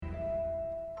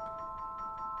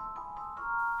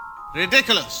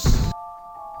Ridiculous.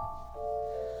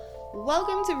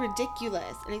 Welcome to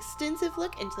Ridiculous, an extensive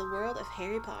look into the world of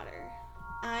Harry Potter.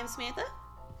 I'm Samantha.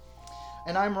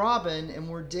 And I'm Robin, and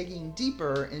we're digging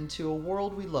deeper into a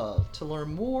world we love to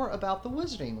learn more about the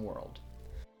wizarding world.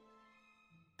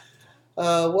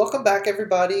 Welcome back,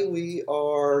 everybody. We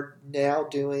are now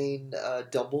doing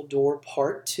Dumbledore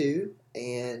Part 2,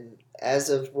 and as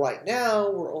of right now,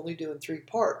 we're only doing 3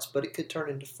 parts, but it could turn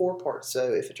into 4 parts.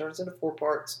 So if it turns into 4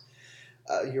 parts,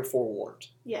 you're forewarned.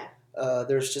 Yeah.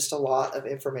 There's just a lot of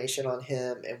information on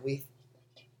him, and we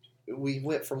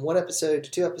went from 1 episode to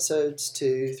 2 episodes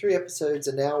to 3 episodes,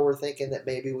 and now we're thinking that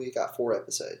maybe we got 4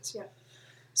 episodes. Yeah.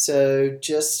 So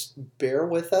just bear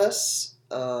with us.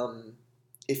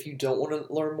 If you don't want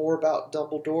to learn more about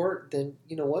Dumbledore, then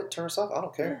you know what? Turn us off. I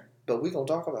don't care. Yeah. But we're going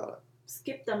to talk about it.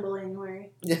 Skip Dumbledore.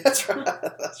 Yeah, that's right.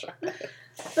 That's right.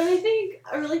 But I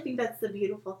really think that's the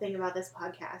beautiful thing about this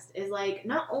podcast is, like,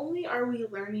 not only are we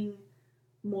learning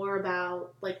more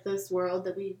about, like, this world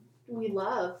that we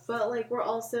love, but, like, we're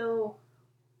also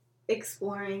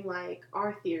exploring, like,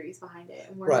 our theories behind it.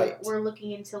 And we're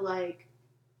looking into, like,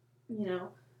 you know,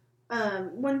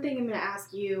 one thing I'm going to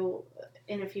ask you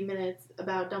in a few minutes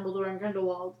about Dumbledore and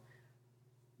Grindelwald,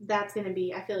 that's going to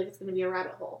be, I feel like it's going to be a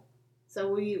rabbit hole. So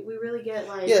we really get,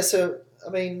 like... Yeah, so, I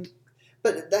mean,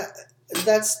 but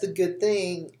that's the good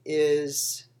thing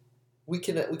is we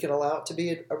can allow it to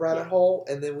be a rabbit hole,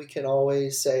 and then we can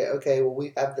always say, okay, well,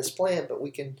 we have this plan, but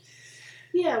we can...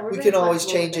 Yeah, we can always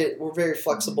change it. We're very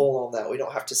flexible on that. We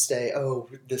don't have to stay, oh,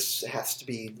 this has to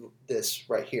be this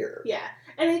right here. Yeah.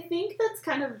 And I think that's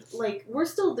kind of, like, we're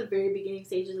still at the very beginning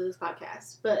stages of this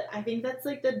podcast, but I think that's,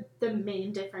 like, the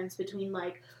main difference between,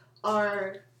 like,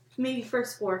 our maybe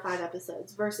first 4 or 5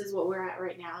 episodes versus what we're at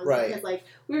right now. Right. Because, like,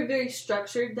 we were very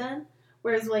structured then,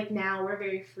 whereas, like, now we're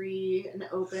very free and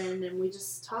open and we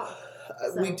just talk.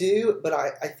 So. We do, but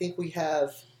I think we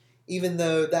have, even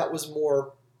though that was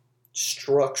more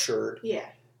structured. Yeah.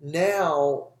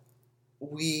 Now,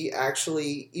 we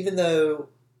actually, even though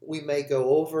we may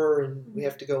go over and we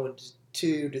have to go into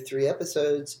 2 to 3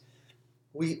 episodes,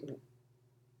 we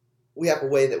have a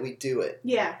way that we do it.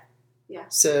 Yeah. Yeah.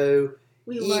 So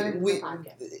we learn the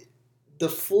podcast. The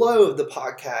flow of the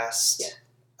podcast,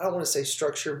 I don't want to say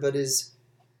structure, but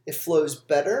it flows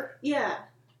better. Yeah.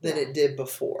 Than it did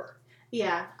before.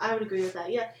 Yeah, I would agree with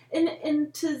that. Yeah.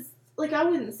 And to, like, I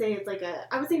wouldn't say it's like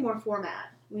I would say more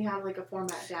format. We have, like, a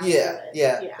format down to it.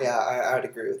 Yeah, I would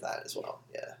agree with that as well.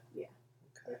 Yeah. Yeah.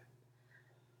 Okay.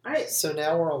 All right. So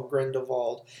now we're on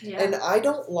Grindelwald. Yeah. And I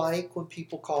don't like when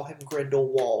people call him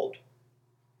Grindelwald.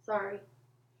 Sorry.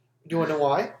 Do you want to know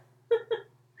why?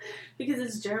 Because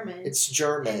it's German. It's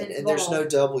German, and there's no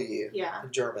W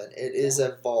in German. It is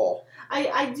a vowel.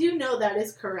 I do know that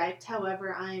is correct.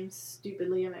 However, I'm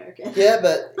stupidly American. Yeah,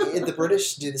 but the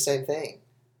British do the same thing.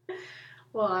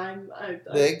 Well,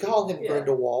 they call him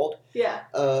Grindelwald. Yeah.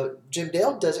 Jim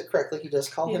Dale does it correctly. He does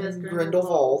call him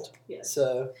Grindelwald. Yes.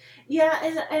 So. Yeah,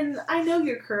 and I know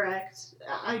you're correct.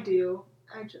 I do.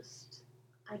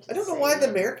 I don't know why the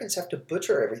Americans have to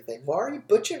butcher everything. Why are you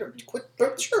butchering? Quit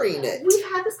butchering it. We've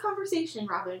had this conversation,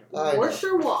 Robin. Wash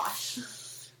or wash?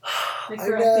 I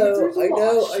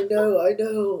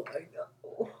know.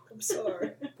 I'm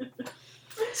sorry.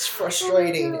 It's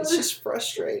frustrating. It's just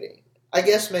frustrating. I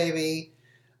guess maybe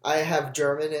I have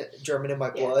German in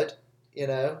my blood, you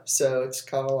know? So it's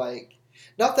kind of like,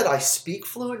 not that I speak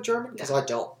fluent German, because I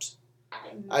don't.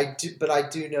 I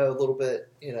do know a little bit,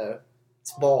 you know,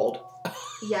 it's bald.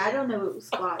 Yeah, I don't know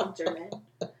squat in German.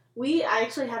 I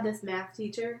actually had this math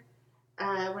teacher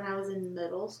when I was in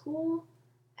middle school,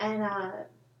 and her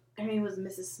name was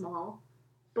Mrs. Small.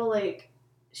 But, like,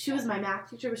 she was my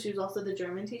math teacher, but she was also the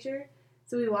German teacher.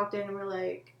 So we walked in and we're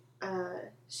like,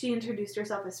 she introduced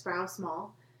herself as Frau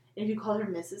Small. And if you called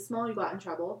her Mrs. Small, you got in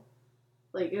trouble.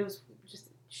 Like, it was just,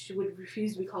 she would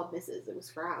refuse to be called Mrs. It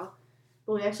was Frau.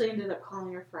 But we actually ended up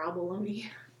calling her Frau Bologna.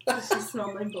 Because she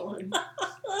smelled like bologna.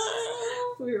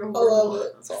 We were horrible. I love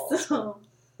it. So,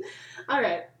 all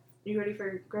right. You ready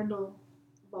for Grindelwald?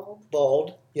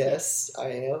 Bald. Yes, I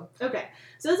am. Okay.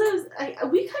 So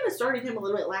we kind of started him a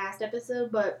little bit last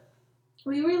episode, but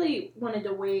we really wanted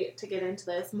to wait to get into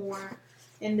this more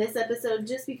in this episode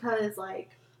just because, like,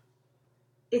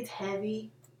 it's heavy.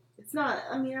 It's not,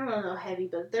 I mean, I don't know heavy,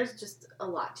 but there's just a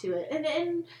lot to it.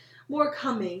 And more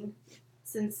coming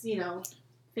since, you know,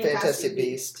 Fantastic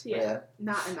Beasts. Yeah.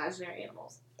 Not imaginary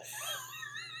animals.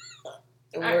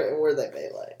 And where they may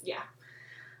lay. Yeah.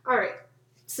 All right.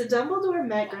 So Dumbledore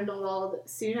met Grindelwald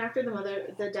soon after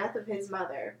the death of his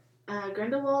mother.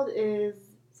 Grindelwald is,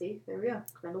 see, there we go,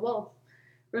 Grindelwald.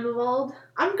 Grindelwald,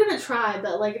 I'm gonna try,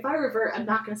 but like if I revert, I'm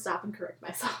not gonna stop and correct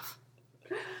myself.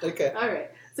 Okay. All right.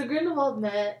 So Grindelwald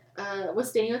was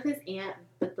staying with his aunt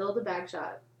Bathilda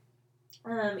Bagshot.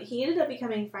 He ended up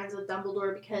becoming friends with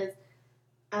Dumbledore because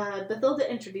Bathilda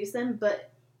introduced them,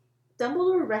 but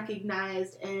Dumbledore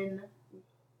recognized in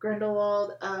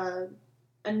Grindelwald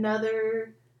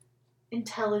another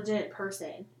intelligent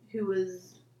person who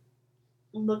was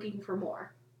looking for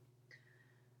more.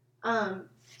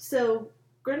 So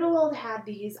Grindelwald had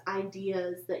these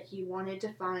ideas that he wanted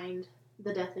to find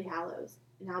the Deathly Hallows,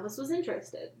 and Albus was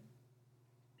interested.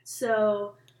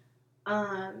 So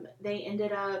they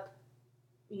ended up,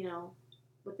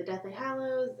 with the Deathly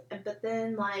Hallows, but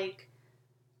then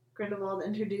Grindelwald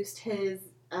introduced his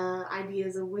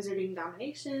ideas of wizarding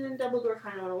domination, and Dumbledore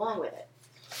kind of went along with it.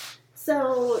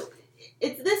 So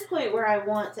it's this point where I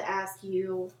want to ask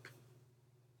you,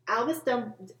 Albus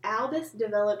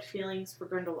developed feelings for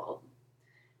Grindelwald.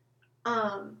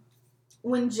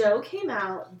 When Joe came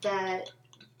out that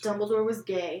Dumbledore was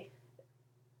gay,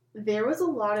 there was a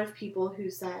lot of people who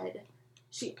said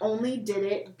she only did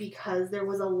it because there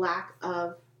was a lack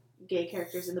of gay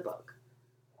characters in the book.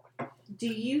 Do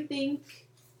you think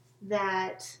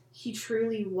that he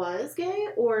truly was gay,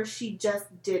 or she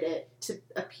just did it to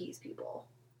appease people?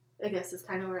 I guess is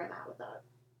kind of where I'm at with that.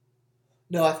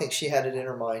 No, I think she had it in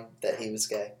her mind that he was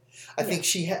gay. I think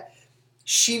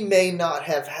she may not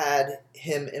have had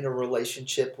him in a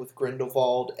relationship with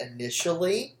Grindelwald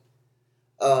initially,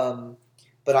 but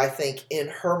I think in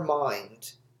her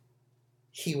mind,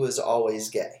 he was always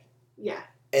gay. Yeah.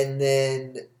 And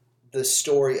then the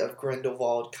story of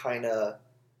Grindelwald kind of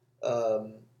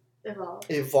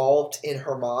evolved in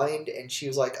her mind, and she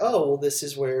was like, oh, well, this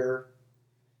is where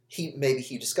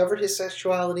he discovered his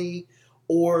sexuality,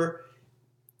 or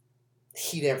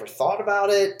he never thought about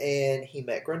it, and he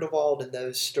met Grindelwald, and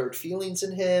those stirred feelings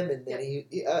in him, and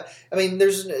then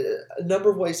there's a number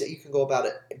of ways that you can go about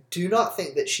it. Do not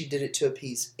think that she did it to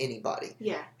appease anybody.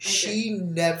 Yeah. She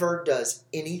never does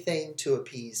anything to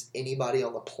appease anybody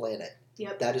on the planet.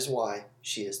 Yep. That is why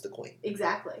she is the queen.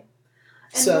 Exactly.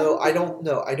 And so I don't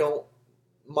know.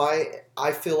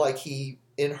 I feel like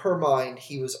in her mind,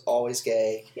 he was always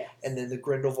gay. Yes. And then the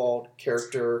Grindelwald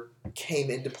character came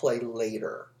into play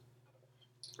later.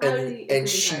 And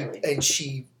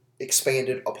she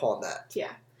expanded upon that.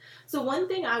 Yeah. So one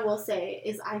thing I will say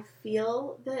is I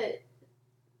feel that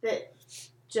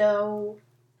Jo,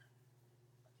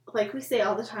 like we say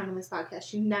all the time on this podcast,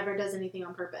 she never does anything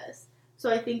on purpose.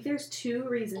 So I think there's two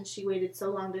reasons she waited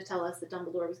so long to tell us that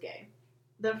Dumbledore was gay.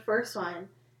 The first one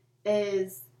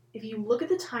is, if you look at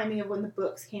the timing of when the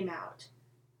books came out,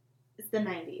 it's the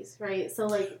 90s, right? So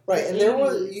right, and there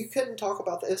was, you couldn't talk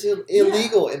about that. It was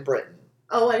illegal in Britain.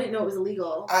 Oh, I didn't know it was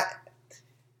illegal.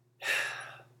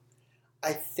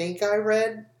 I think I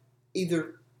read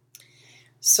either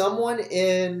someone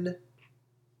in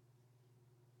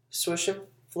Swish and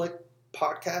Flick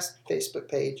podcast Facebook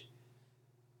page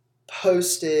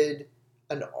posted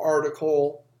an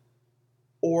article,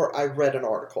 or I read an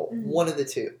article. Mm-hmm. One of the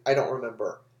two. I don't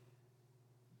remember.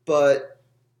 But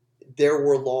there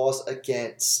were laws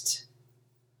against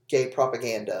gay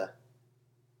propaganda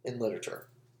in literature.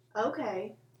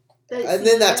 Okay. And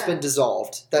then that's been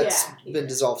dissolved. That's been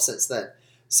dissolved since then.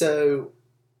 So,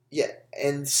 yeah.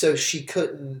 And so she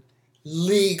couldn't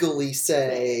legally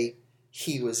say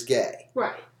he was gay.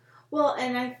 Right. Well,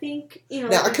 and I think,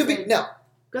 Now, I could be... Now,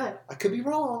 go ahead. I could be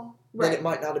wrong. Right. Then it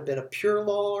might not have been a pure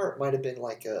law, or it might have been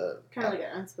like a... Kind of like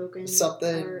an unspoken...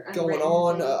 Something going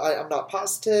on. I'm not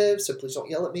positive, so please don't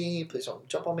yell at me. Please don't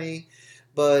jump on me.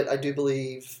 But I do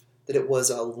believe that it was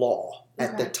a law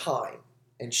at the time.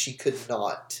 And she could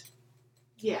not...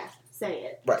 Yeah, say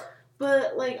it. Right.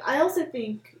 But, I also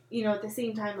think, at the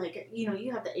same time,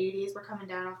 you have the 80s. We're coming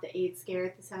down off the AIDS scare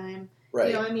at the time.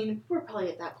 Right. We're probably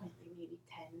at that point, maybe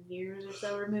 10 years or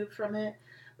so removed from it.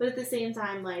 But at the same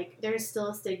time, there's still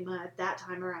a stigma at that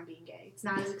time around being gay. It's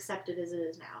not as accepted as it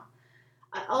is now.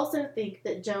 I also think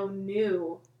that Jo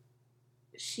knew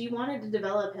she wanted to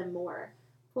develop him more.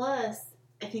 Plus,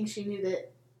 I think she knew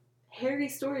that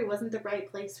Harry's story wasn't the right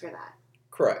place for that.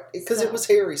 Correct. Because it was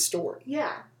Harry's story.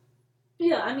 Yeah.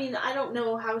 Yeah, I don't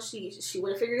know how she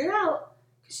would have figured it out,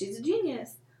 because she's a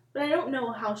genius. But I don't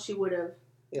know how she would have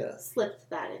slipped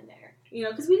that in there.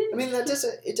 Because we didn't...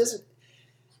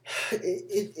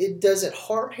 it doesn't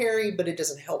harm Harry, but it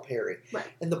doesn't help Harry. Right.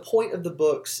 And the point of the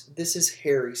books, this is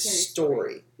Harry's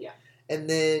story. Yeah. And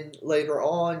then later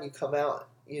on, you come out,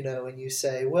 and you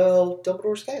say, well,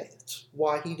 Dumbledore's gay. That's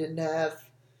why he didn't have,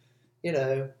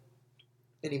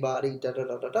 anybody,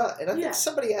 da-da-da-da-da. And I think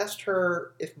somebody asked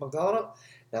her if McGonagall...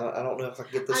 Now, I don't know if I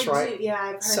can get this I right. do, yeah,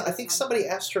 I've heard So I this think one. somebody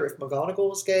asked her if McGonagall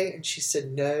was gay, and she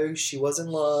said no, she was in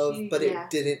love, but yeah. it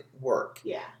didn't work.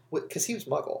 Yeah. Because he was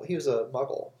Muggle. He was a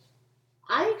Muggle.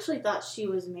 I actually thought she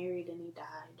was married and he died.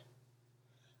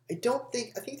 I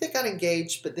think they got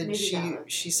engaged, but then Maybe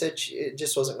she said it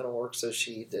just wasn't going to work, so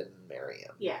she didn't marry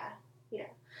him. Yeah, yeah.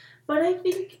 But I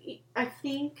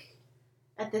think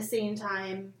at the same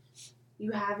time,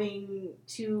 you having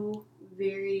two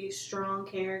very strong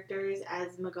characters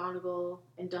as McGonagall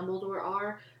and Dumbledore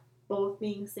are, both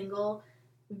being single,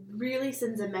 really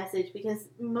sends a message because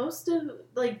most of,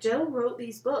 like, Jo wrote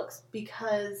these books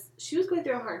because she was going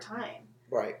through a hard time.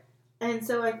 Right. And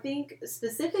so I think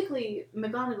specifically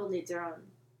McGonagall needs her own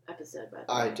episode, by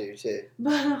the way. I do too.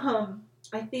 But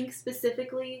I think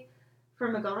specifically for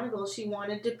McGonagall, she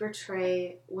wanted to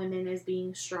portray women as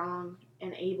being strong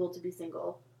and able to be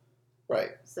single.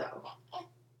 Right. So,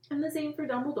 and the same for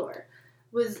Dumbledore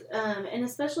was, and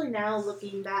especially now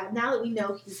looking back, now that we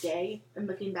know he's gay and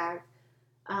looking back,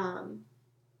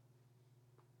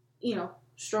 you know,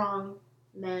 strong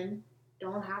men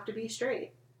don't have to be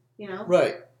straight, you know?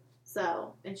 Right.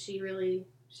 So, and she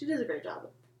does a great job of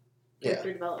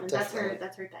character development. Definitely.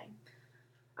 That's her thing.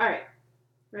 All right.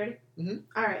 Ready? Mm-hmm.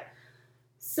 All right.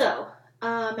 So,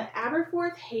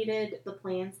 Aberforth hated the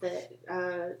plans that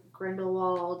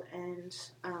Grindelwald and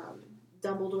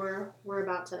Dumbledore were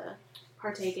about to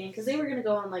partake in because they were going to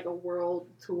go on like a world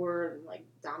tour and like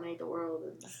dominate the world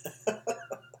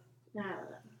and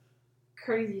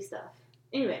crazy stuff.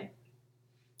 Anyway,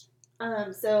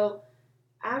 so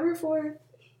Aberforth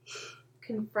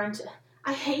confronted.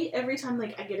 I hate every time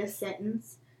like I get a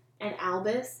sentence and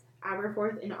Albus,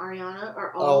 Aberforth, and Ariana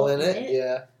are all in it.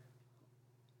 Yeah.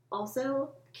 Also,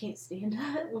 can't stand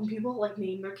that when people like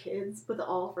name their kids with the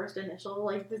all first initial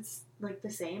like it's like the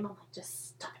same. I'm like,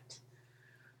 just stop it.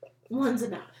 One's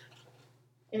enough.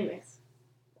 Anyways,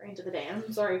 right into the day.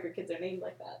 I'm sorry if your kids are named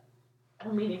like that. I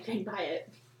don't mean anything by it.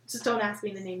 Just don't ask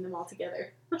me to name them all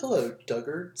together. Hello,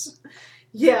 Duggards.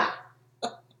 Yeah.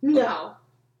 No.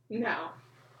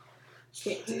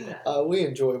 Can't do that. We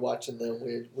enjoy watching them.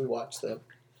 We watch them.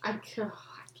 I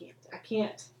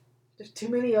can't. There's too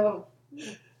many of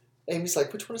them. Amy's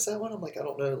like, which one is that one? I'm like, I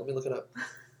don't know. Let me look it up.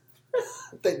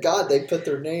 Thank God they put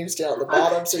their names down at the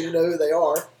bottom so you know who they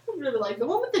are. I'm really like, the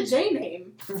one with the J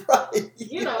name. Right.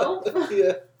 You know.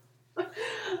 Yeah.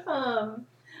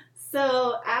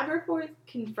 So Aberforth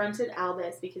confronted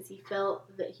Albus because he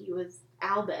felt that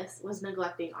Albus was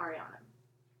neglecting Ariana.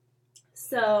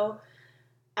 So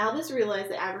Albus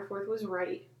realized that Aberforth was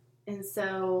right, and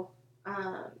so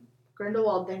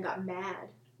Grindelwald then got mad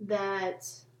that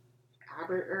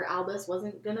Albus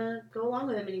wasn't gonna go along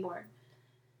with him anymore.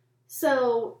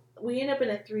 So we end up in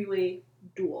a 3-way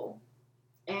duel,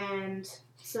 and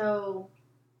so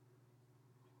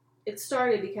it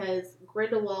started because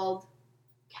Grindelwald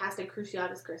cast a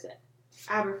Cruciatus Curse at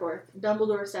Aberforth.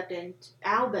 Dumbledore stepped in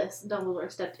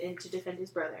to defend his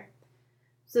brother.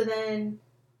 So then,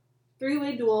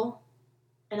 3-way duel,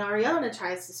 and Ariana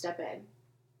tries to step in,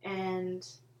 and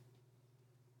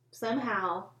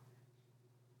somehow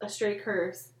a stray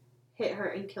curse hit her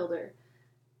and killed her,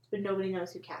 but nobody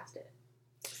knows who cast it.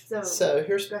 So I'm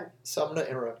going to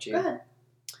interrupt you. Go ahead.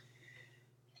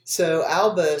 So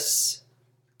Albus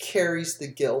carries the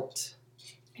guilt.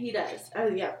 He does. Oh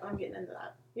yeah, I'm getting into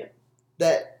that. Yep.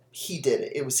 That he did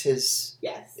it. It was his.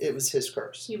 Yes. It was his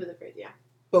curse. He was afraid. Yeah.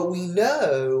 But we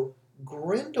know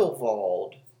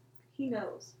Grindelwald. He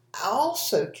knows.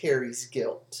 Also carries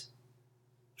guilt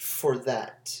for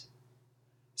that.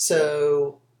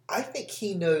 So I think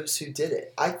he knows who did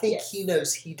it. I think he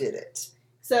knows he did it.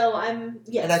 So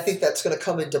yes. And I think that's going to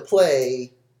come into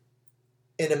play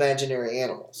in Imaginary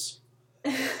Animals.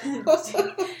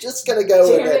 Just gonna go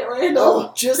with it. Randall.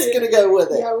 I'm just gonna go with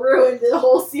it. Yeah, ruined the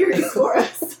whole series for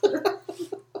us.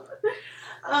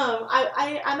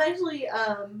 I'm actually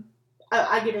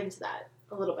I get into that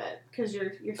a little bit because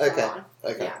you're spot on.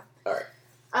 Okay. Yeah. All right.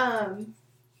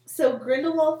 So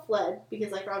Grindelwald fled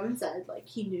because, like Robin said, like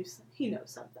he knows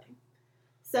something.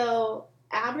 So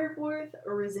Aberforth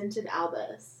resented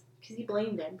Albus because he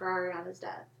blamed him for Ariana's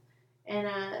death, and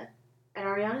at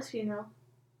Ariana's funeral,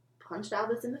 punched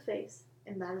Albus in the face,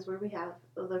 and that is where we have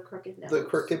the crooked nose. The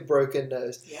crooked, broken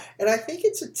nose. Yeah. And I think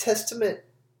it's a testament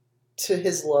to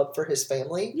his love for his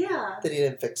family. Yeah. That he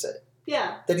didn't fix it.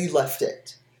 Yeah. That he left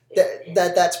it.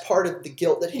 That's part of the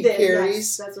guilt that he carries.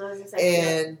 Yes, that's what I was going to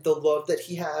say. And the love that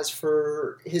he has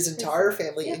for his entire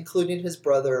family, including his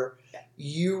brother.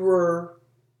 Yeah.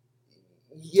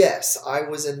 Yes, I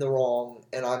was in the wrong,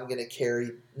 and I'm going to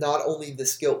carry not only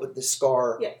this guilt, but the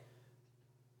scar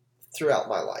throughout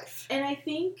my life. And I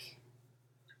think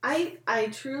I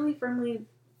truly, firmly,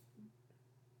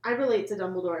 I relate to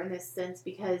Dumbledore in this sense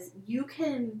because you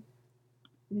can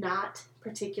not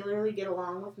particularly get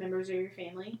along with members of your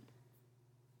family,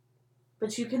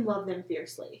 but you can love them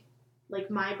fiercely. Like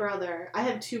my brother, I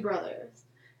have two brothers.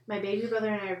 My baby brother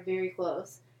and I are very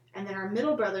close. And then our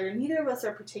middle brother, neither of us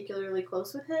are particularly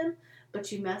close with him,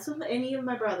 but you mess with any of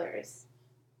my brothers,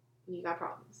 you got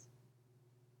problems.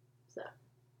 So,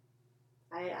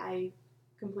 I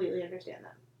completely understand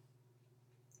that.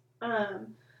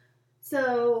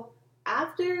 So,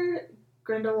 after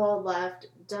Grindelwald left,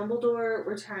 Dumbledore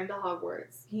returned to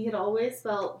Hogwarts. He had always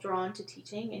felt drawn to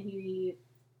teaching, and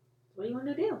what do you want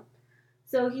to do?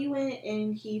 So he went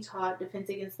and he taught Defense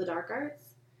Against the Dark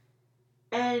Arts.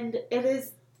 And it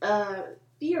is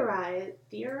theorized,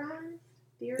 I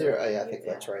think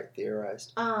that's right,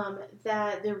 theorized.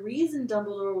 That the reason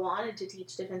Dumbledore wanted to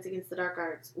teach Defense Against the Dark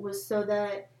Arts was so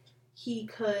that he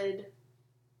could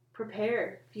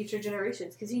prepare future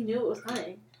generations, because he knew it was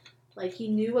coming. Like, he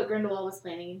knew what Grindelwald was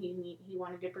planning, and he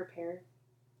wanted to prepare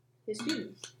his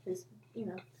students, his,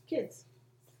 kids.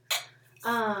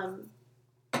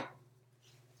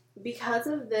 Because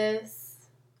of this,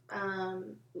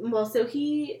 so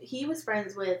he was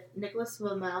friends with Nicholas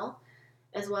Flamel,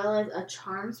 as well as a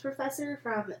charms professor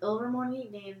from Ilvermorny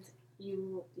named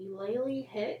Eulalie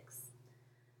Hicks.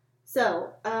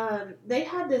 So, they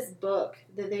had this book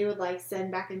that they would,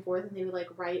 send back and forth, and they would,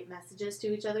 write messages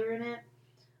to each other in it.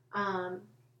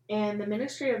 And the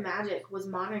Ministry of Magic was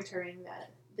monitoring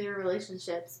their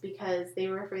relationships because they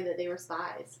were afraid that they were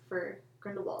spies for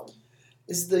Grindelwald.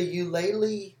 Is the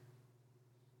Eulalie...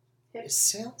 It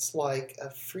sounds like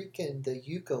the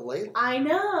ukulele. I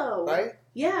know. Right?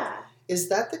 Yeah. Is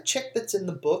that the chick that's in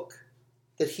the book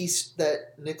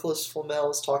that Nicholas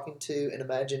Flamel is talking to in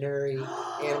Imaginary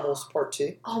Animals Part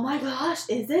 2? Oh my gosh,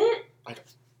 is it? I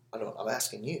don't. I'm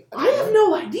asking you. I have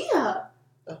no idea.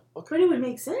 Oh, okay. But it would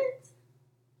make sense.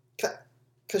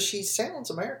 Because she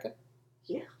sounds American.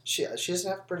 Yeah. She doesn't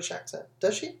have a British accent,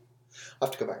 does she? I'll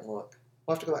have to go back and look.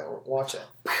 I'll have to go back and watch it.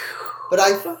 But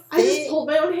I just pulled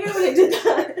my own hair when I did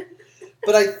that.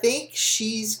 But I think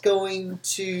she's going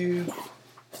to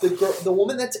the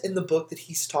woman that's in the book that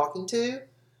he's talking to.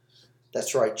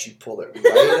 That's right, you pulled it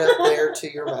right up there to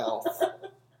your mouth.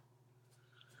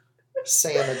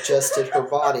 Sam adjusted her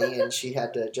body, and she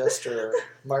had to adjust her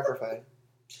microphone.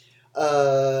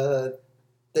 That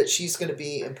she's going to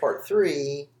be in part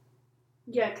 3.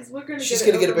 Yeah, because we're going to. She's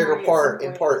going to get a bigger part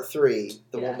in part 3.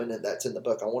 The woman that's in the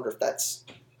book. I wonder if that's.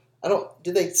 I don't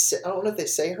know if they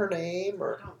say her name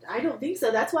or. I don't think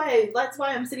so. That's why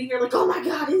I'm sitting here like, oh my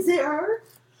god, is it her?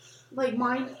 Like,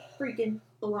 mind freaking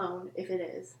blown if it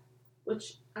is.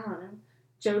 Which, I don't know.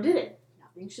 Joe did it.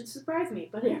 Nothing should surprise me,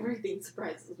 but everything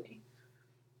surprises me.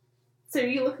 So, are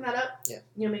you looking that up? Yeah.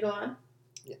 You want me to go on?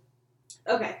 Yeah.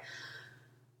 Okay.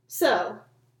 So,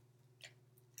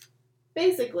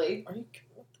 basically,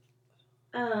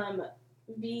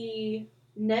 the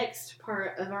next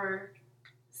part of our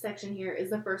section here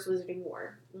is the First Wizarding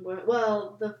War.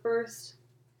 Well,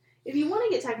 if you want to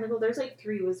get technical, there's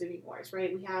 3 Wizarding Wars,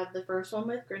 right? We have the first one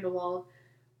with Grindelwald,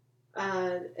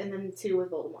 and then 2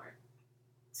 with Voldemort.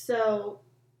 So,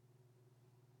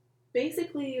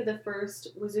 basically, the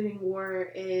First Wizarding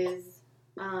War is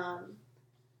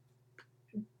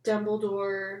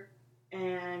Dumbledore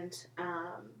and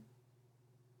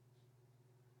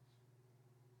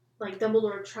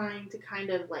Dumbledore trying to kind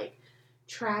of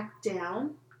track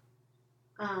down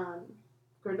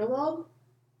Grindelwald.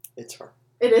 It's her.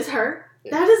 It is her?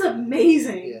 Yeah. That is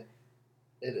amazing. Yeah,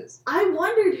 it is. I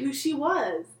wondered who she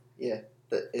was. Yeah,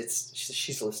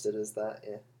 she's listed as that,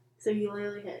 yeah. So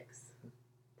Eulalie Hicks.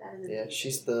 That is amazing. Yeah,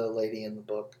 she's the lady in the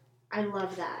book. I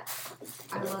love that.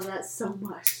 I love that so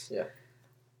much. Yeah.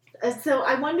 So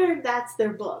I wonder if that's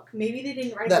their book. Maybe they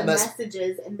didn't write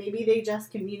messages, and maybe they just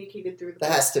communicated through the book.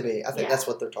 That has to be. I think that's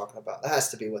what they're talking about. That has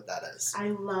to be what that is. I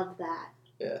love that.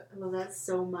 Yeah. I love that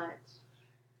so much.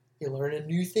 You learn a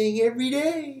new thing every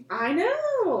day. I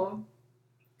know.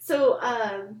 So,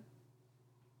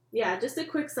 just a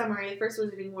quick summary. First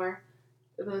Wizarding War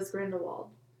was Grindelwald.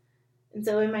 And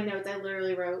so in my notes, I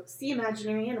literally wrote, see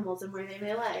imaginary animals and where they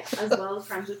may lie, as well as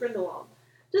crimes with Grindelwald.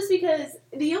 Just because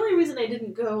the only reason I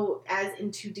didn't go as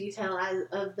into detail as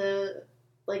of the,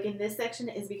 in this section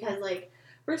is because,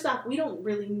 first off, we don't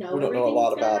really know everything a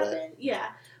lot about it.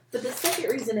 Yeah. But the second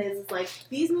reason is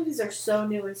these movies are so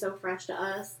new and so fresh to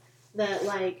us that,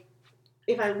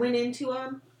 if I went into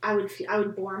them, I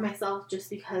would bore myself just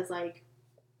because,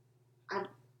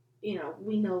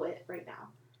 we know it right now.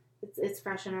 It's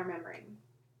fresh in our memory.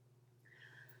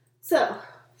 So,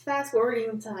 fast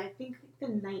forwarding to, I think, the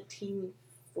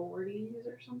 40s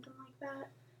or something like that.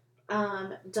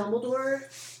 Dumbledore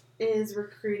is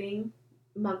recruiting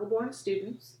Muggle-born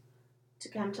students to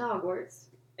come to Hogwarts,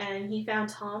 and he found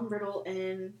Tom Riddle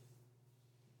in,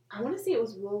 I want to say it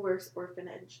was Woolworth's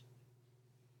orphanage.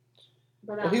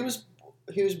 But Well, he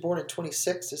was born in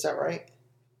 26. Is that right?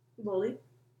 Wooly?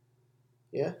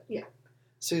 Yeah. Yeah.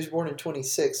 So he was born in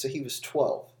 26. So he was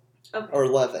 12 Okay. or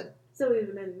 11. So he would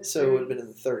have been in the 30s. So it would have been in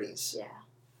the 30s. Yeah.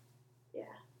 Yeah.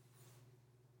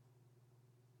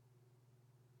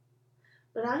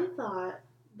 But I thought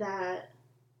that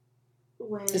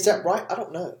when... Is that right? I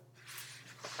don't know.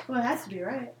 Well, it has to be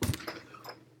right.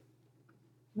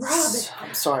 Robin!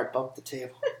 I'm sorry, I bumped the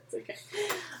table. It's okay.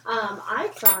 I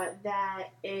thought that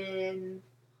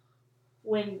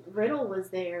when Riddle was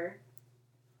there,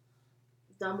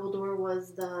 Dumbledore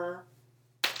was the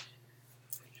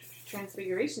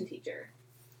Transfiguration teacher.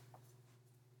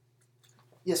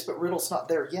 Yes, but Riddle's not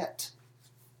there yet.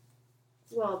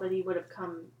 Well, but he would have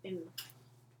come in.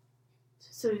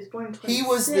 So he was born in 26. He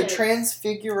was the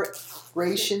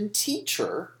Transfiguration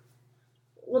teacher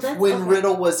when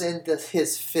Riddle was in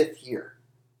his 5th year.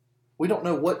 We don't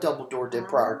know what Dumbledore did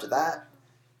prior to that.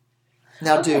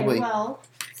 Now, do we? Well,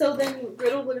 so then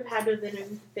Riddle would have had to have been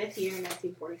in 5th year in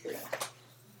 1943.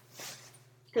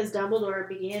 Because Dumbledore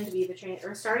began to be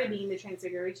started being the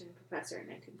Transfiguration professor in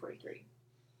 1943.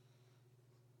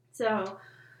 So,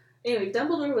 anyway,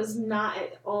 Dumbledore was not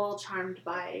at all charmed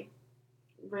by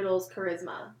Riddle's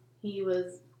charisma. He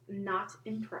was not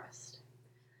impressed.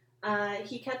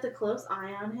 He kept a close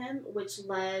eye on him, which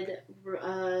led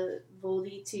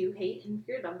Voldy to hate and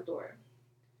fear Dumbledore.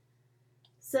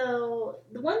 So,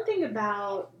 the one thing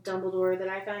about Dumbledore that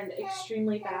I find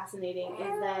extremely fascinating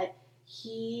is that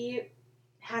he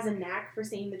has a knack for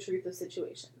seeing the truth of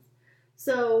situations.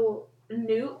 So,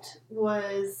 Newt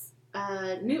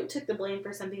took the blame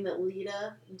for something that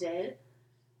Leta did,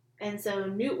 and so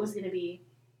Newt was going to be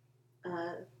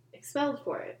expelled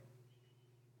for it.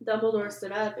 Dumbledore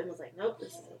stood up and was like, nope,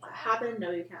 this isn't what happened.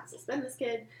 No, you cannot suspend this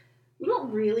kid. We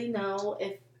don't really know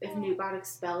if Newt got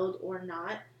expelled or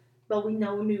not, but we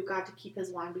know Newt got to keep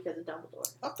his wand because of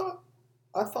Dumbledore.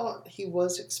 I thought he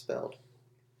was expelled.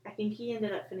 I think he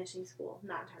ended up finishing school.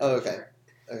 Not entirely sure.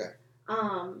 Okay.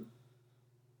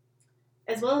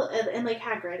 As well, and like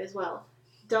Hagrid as well.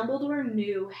 Dumbledore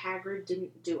knew Hagrid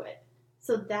didn't do it.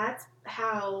 So that's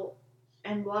how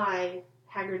and why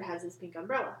Hagrid has his pink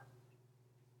umbrella.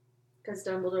 Because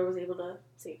Dumbledore was able to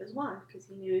save his wand because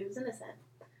he knew he was innocent.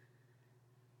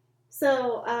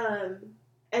 So,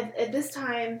 at this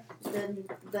time,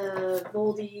 the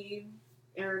Voldy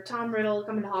or Tom Riddle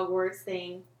coming to Hogwarts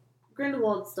thing,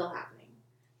 Grindelwald's still happening.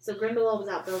 So Grindelwald was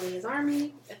out building his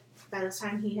army. By this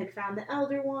time, he had found the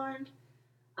Elder Wand.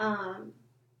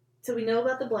 So we know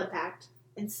about the Blood Pact.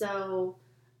 And so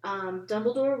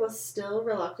Dumbledore was still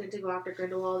reluctant to go after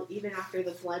Grindelwald even after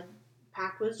the Blood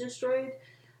Pact was destroyed.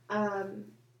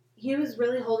 He was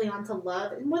really holding on to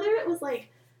love. And whether it was like...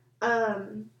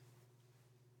 whether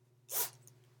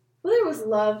it was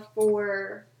love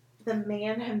for the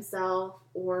man himself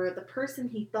or the person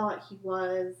he thought he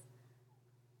was,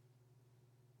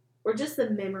 or just the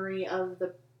memory of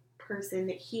the person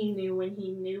that he knew when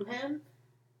he knew him,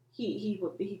 he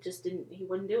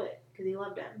wouldn't do it because he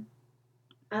loved him.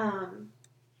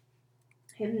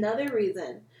 Another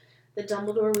reason that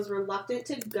Dumbledore was reluctant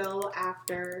to go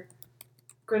after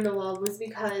Grindelwald was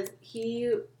because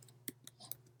he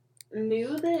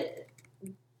knew that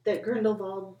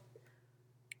Grindelwald.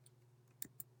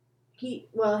 He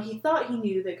thought he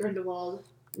knew that Grindelwald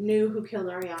knew who killed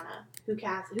Ariana,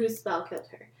 whose spell killed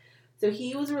her. So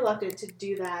he was reluctant to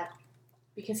do that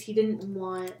because he didn't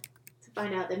want to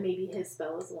find out that maybe his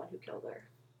spell was the one who killed her.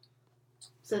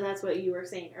 So that's what you were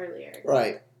saying earlier.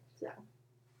 Right. So,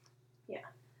 yeah.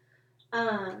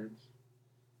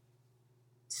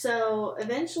 So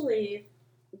eventually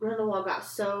Grindelwald got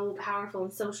so powerful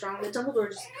and so strong that Dumbledore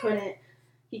just couldn't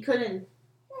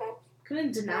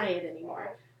deny it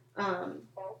anymore.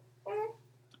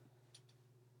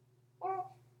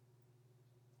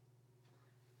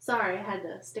 Sorry, I had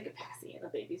to stick a passy in a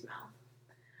baby's mouth.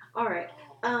 Alright.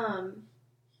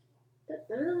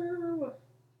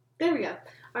 There we go.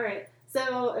 Alright.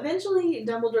 So eventually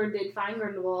Dumbledore did find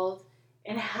Grindelwald,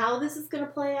 and how this is going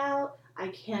to play out, I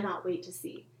cannot wait to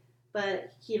see.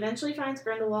 But he eventually finds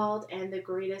Grindelwald, and the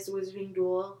greatest wizarding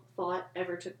duel fought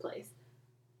ever took place.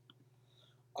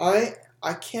 I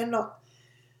cannot.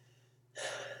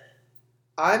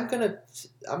 I'm gonna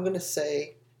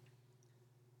say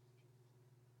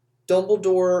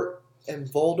Dumbledore and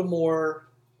Voldemort.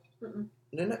 Mm-mm.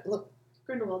 No, look.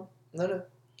 Grindelwald. No.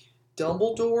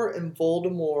 Dumbledore and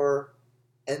Voldemort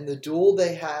and the duel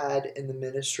they had in the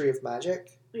Ministry of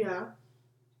Magic, Yeah.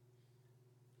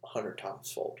 100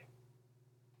 times fold.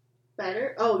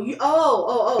 Better? Oh.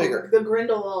 Bigger. The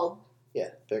Grindelwald. Yeah,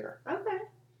 bigger. Okay.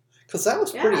 Because that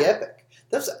was pretty epic.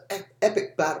 That was an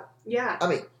epic battle. Yeah. I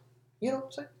mean, you know what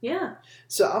I'm saying? Yeah.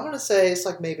 So I'm going to say it's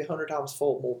like maybe 100 times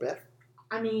fold more better.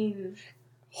 I mean...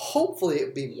 Hopefully it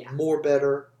would be more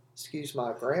better, excuse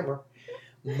my grammar,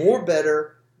 more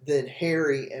better than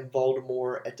Harry and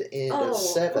Voldemort at the end of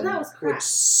 7, well, that was crap. which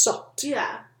sucked.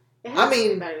 Yeah. It has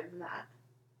to be better than that.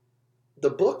 The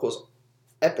book was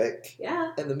epic.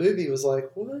 Yeah. And the movie was like,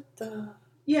 what the...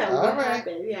 Yeah, what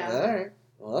happened? Yeah. All right.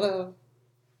 Whatever.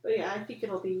 But yeah, I think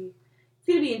it's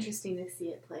gonna be interesting to see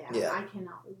it play out. Yeah. I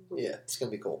cannot wait. Yeah, it's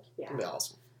gonna be cool. Yeah. It's gonna be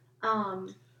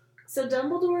awesome. So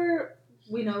Dumbledore,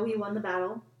 we know he won the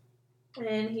battle,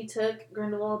 and he took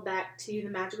Grindelwald back to the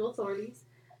magical authorities,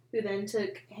 who then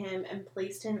took him and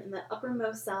placed him in the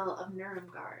uppermost cell of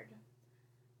Nuremberg.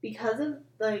 Because of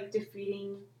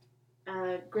defeating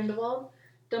Grindelwald,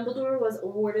 Dumbledore was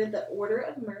awarded the Order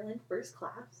of Merlin First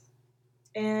Class,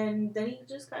 and then he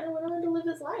just kind of went on to live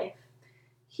his life.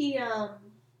 He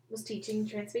was teaching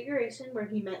Transfiguration, where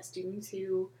he met students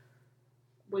who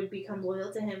would become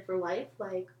loyal to him for life,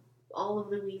 like all of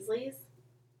the Weasleys,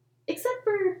 except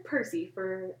for Percy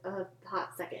for a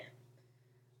hot second,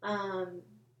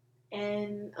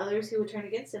 and others who would turn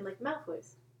against him, like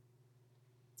Malfoy's.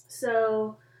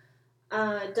 So,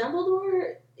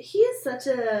 Dumbledore, he is such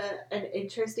an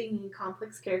interesting and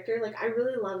complex character. Like, I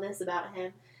really love this about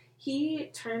him.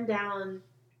 He turned down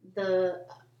the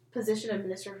position of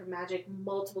Minister for Magic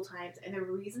multiple times, and the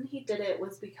reason he did it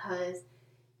was because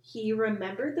he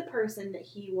remembered the person that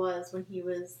he was when he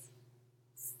was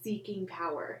seeking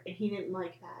power, and he didn't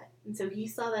like that. And so he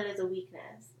saw that as a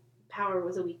weakness. Power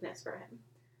was a weakness for him.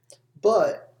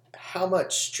 But how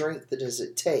much strength does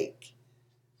it take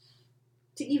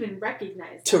to even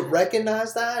recognize that? To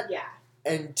recognize that? Yeah.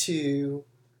 And to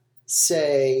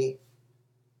say,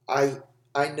 I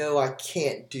know I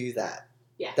can't do that.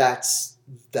 Yeah. That's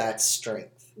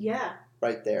strength. Yeah.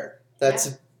 Right there.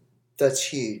 That's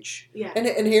huge. Yeah.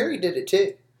 And Harry did it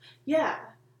too. Yeah.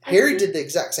 Harry did the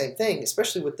exact same thing,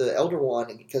 especially with the Elder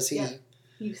Wand, because he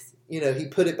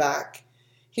put it back.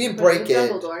 He didn't break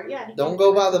it. Dumbledore. Yeah. Don't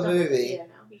go by the movie. Yeah,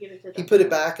 no, he put it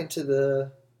back in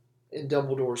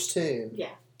Dumbledore's tomb. Yeah.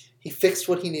 He fixed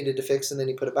what he needed to fix, and then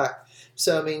he put it back.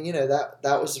 So, I mean, that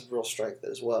was real strength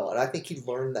as well. And I think he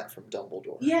learned that from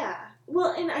Dumbledore. Yeah.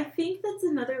 Well, and I think that's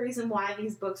another reason why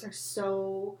these books are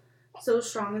so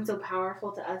strong and so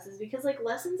powerful to us, is because,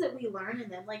 lessons that we learn in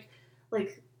them,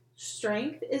 like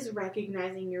strength is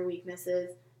recognizing your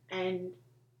weaknesses and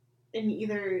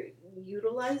either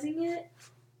utilizing it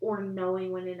or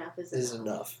knowing when enough is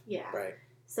enough. Yeah. Right.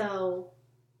 So,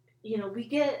 we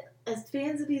get, as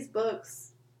fans of these books,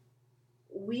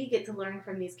 we get to learn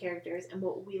from these characters, and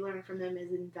what we learn from them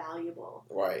is invaluable.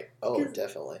 Right. Oh,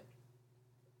 definitely.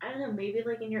 I don't know, maybe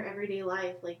in your everyday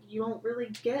life, you don't really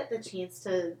get the chance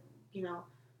to,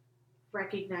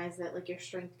 recognize that your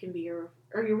strength can be your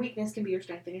weakness can be your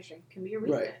strength, and your strength can be your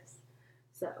weakness. Right.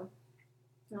 So,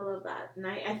 I love that. And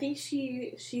I think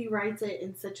she writes it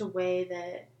in such a way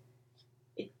that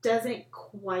it doesn't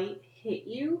quite hit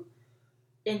you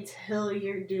until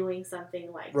you're doing something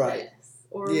like this.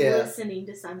 Or listening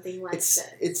to something like this.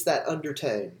 It's that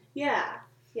undertone. Yeah,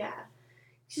 yeah.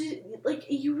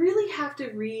 You really have to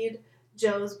read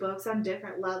Jo's books on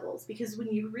different levels, because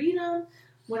when you read them,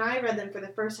 when I read them for the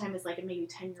first time as a maybe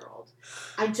 10-year-old,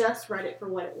 I just read it for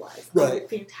what it was. Right. A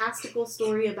fantastical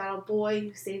story about a boy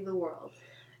who saved the world.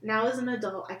 Now as an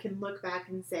adult, I can look back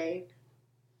and say,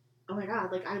 oh my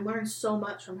god, I learned so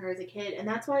much from her as a kid. And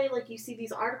that's why, you see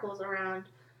these articles around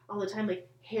all the time,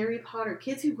 Harry Potter,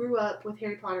 kids who grew up with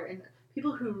Harry Potter, and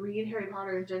people who read Harry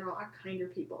Potter in general are kinder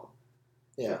people.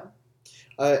 Yeah.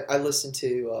 So. I listened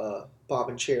to Bob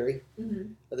and Cherry.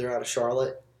 Mm-hmm. They're out of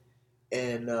Charlotte.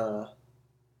 And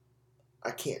I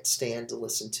can't stand to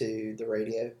listen to the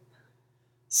radio.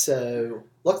 So,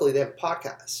 luckily they have a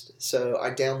podcast. So, I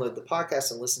download the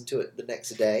podcast and listen to it the next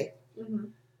day. Mm-hmm.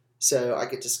 So, I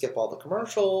get to skip all the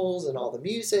commercials and all the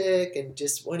music. And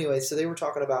anyway, so they were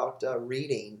talking about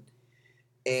reading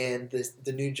and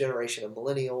the new generation of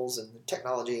millennials and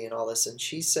technology and all this. And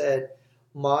she said,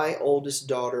 my oldest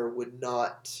daughter would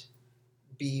not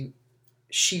be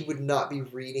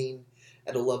reading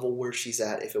at a level where she's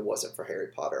at if it wasn't for Harry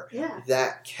Potter. Yeah.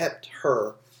 That kept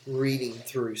her reading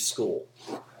through school.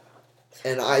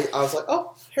 And I was like,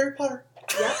 oh, Harry Potter.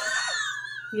 Yep.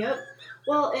 Yep.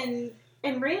 Well,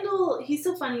 and Randall, he's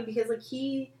so funny because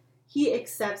he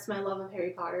accepts my love of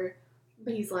Harry Potter,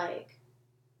 but he's like,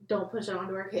 don't push it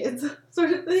onto our kids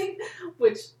sort of thing,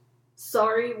 which,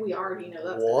 sorry, we already know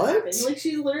that's going to happen. Like,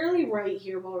 she's literally right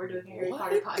here while we're doing a Harry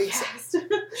Potter podcast.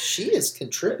 She is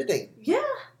contributing. Yeah.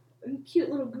 And cute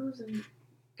little goos and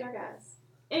gagas.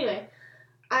 Anyway,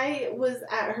 I was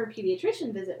at her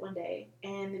pediatrician visit one day,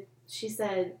 and she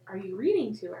said, "Are you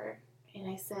reading to her?" And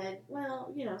I said,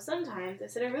 "Well, sometimes." I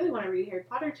said, "I really want to read Harry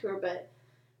Potter to her, but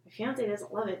my fiance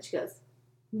doesn't love it." She goes,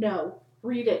 "No,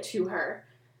 read it to her."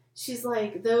 She's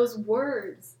like, those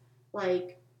words,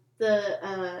 like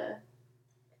I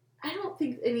don't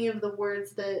think any of the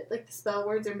words the spell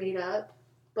words are made up,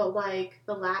 but like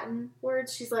the Latin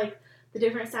words, she's like, the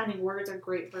different sounding words are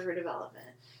great for her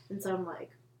development. And so I'm like,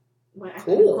 when I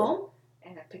came home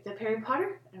and I picked up Harry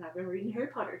Potter and I've been reading Harry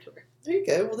Potter to her. There you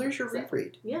go. Well, there's your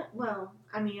reread. Yeah, well,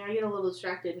 I mean, I get a little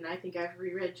distracted and I think I've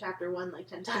reread chapter 1 like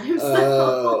 10 times.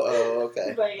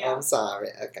 Okay. But yeah. I'm sorry.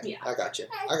 Okay. Yeah. I got you.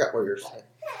 I got what you're saying.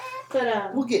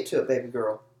 But we'll get to it, baby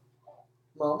girl.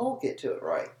 Mama will get to it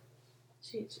right.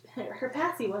 Her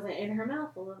passy wasn't in her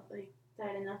mouth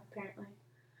tight enough, apparently.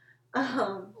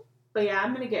 But yeah,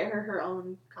 I'm gonna get her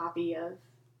own copy of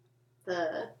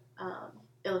the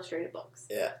illustrated books.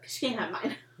 Yeah. Cause she can't have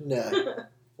mine. No.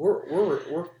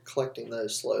 We're collecting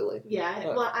those slowly. Yeah.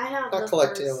 Well, I have not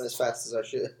collecting them as fast as I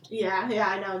should. Yeah.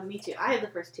 I know. Me too. I have the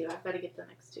first 2. I've got to get the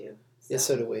next 2. So. Yeah.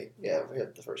 So do we. Yeah. We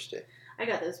have the first 2. I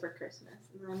got those for Christmas,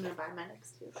 and then I'm gonna buy my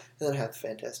next 2. And then I have the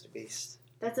Fantastic Beasts.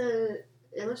 That's a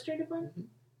illustrated one. Mm-hmm.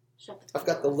 Shut the. I've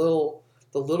got the little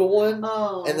one.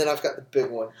 Oh. And then I've got the big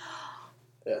one.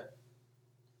 Yeah.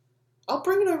 I'll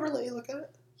bring it over and let you look at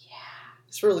it. Yeah.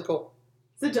 It's really cool.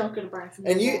 So don't go to Barnes &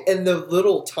 Noble. And the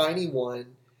little tiny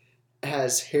one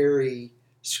has Harry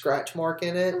scratch mark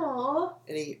in it. Aww.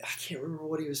 And I can't remember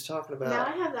what he was talking about. Now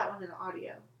I have that one in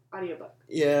audiobook.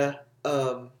 Yeah.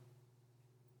 I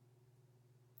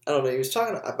don't know. He was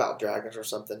talking about dragons or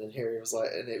something, and Harry was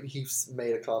like, he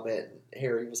made a comment, and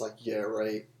Harry was like, "Yeah,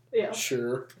 right. Yeah.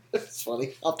 Sure." It's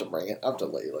funny. I'll have to bring it. I'll have to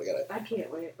let you look at it. I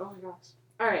can't wait. Oh my gosh.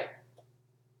 All right.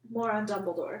 More on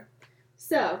Dumbledore.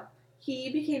 So,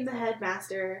 he became the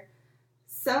headmaster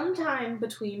sometime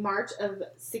between March of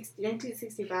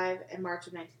 1965 and March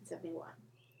of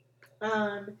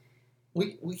 1971.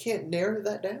 We can't narrow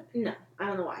that down? No. I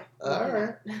don't know why. All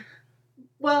right.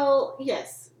 Well,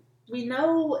 yes. We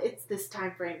know it's this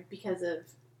time frame because of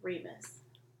Remus.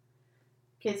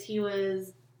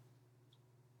 Because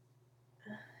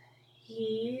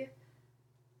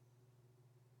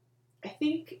I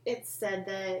think it's said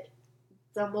that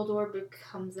Dumbledore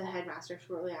becomes the headmaster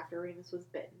shortly after Remus was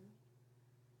bitten.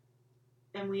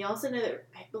 And we also know that,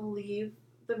 I believe,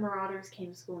 the Marauders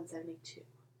came to school in 72.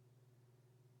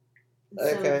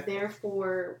 Okay. So,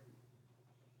 therefore,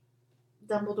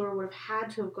 Dumbledore would have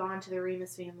had to have gone to the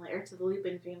Remus family, or to the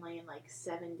Lupin family in,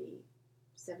 70,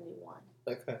 71.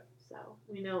 Okay. So,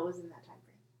 we know it was in that time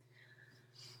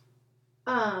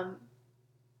frame.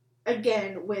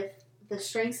 Again, with the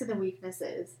strengths and the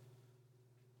weaknesses,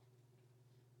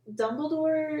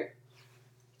 Dumbledore,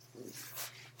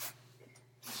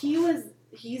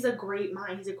 he's a great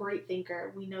mind, he's a great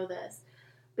thinker, we know this,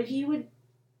 but he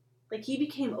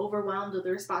became overwhelmed with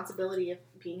the responsibility of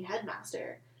being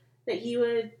headmaster, that he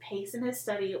would pace in his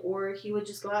study, or he would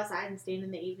just go outside and stand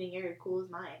in the evening air to cool his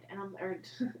mind, or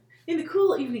in the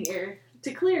cool evening air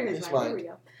to clear his mind. There we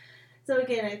go. So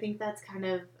again, I think that's kind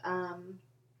of,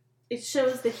 it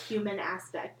shows the human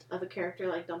aspect of a character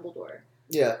like Dumbledore.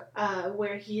 Yeah.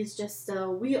 Where he's just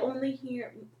so, we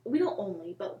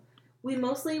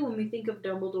mostly, when we think of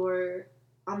Dumbledore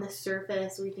on the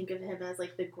surface, we think of him as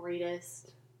the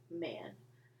greatest man.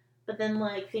 But then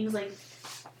things like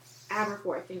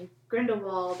Aberforth and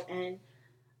Grindelwald and,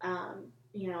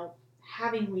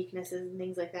 having weaknesses and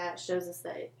things like that shows us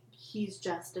that he's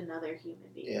just another human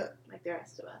being, like the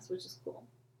rest of us, which is cool.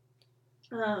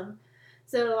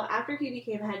 So after he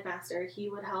became headmaster, he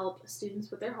would help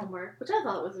students with their homework, which I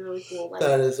thought was really cool.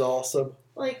 That is awesome.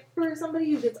 For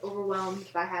somebody who gets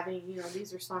overwhelmed by having,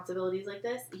 these responsibilities like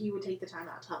this, he would take the time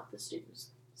out to help the students.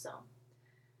 So,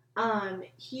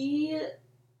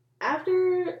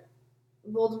 after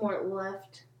Voldemort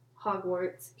left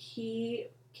Hogwarts, he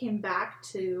came back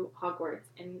to Hogwarts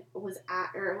and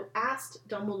asked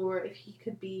Dumbledore if he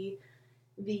could be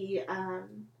the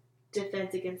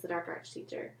Defense Against the Dark Arts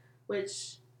teacher.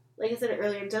 Which, like I said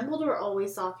earlier, Dumbledore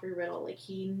always saw through Riddle.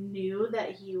 He knew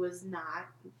that he was not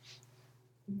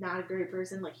a great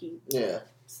person.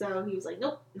 So he was like,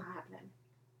 nope, not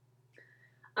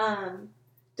happening.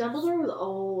 Dumbledore was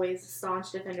always a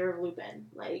staunch defender of Lupin.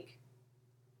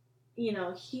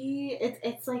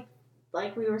 It's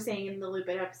like we were saying in the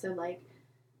Lupin episode,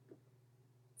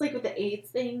 it's like with the AIDS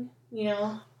thing,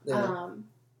 Yeah.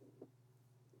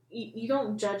 You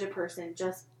don't judge a person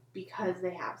just because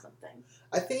they have something.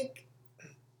 I think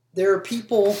there are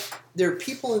people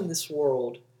in this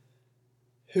world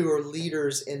who are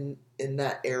leaders in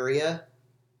that area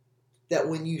that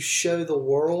when you show the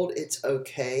world it's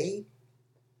okay,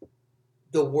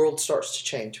 the world starts to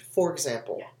change. For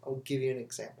example, Yeah. I'll give you an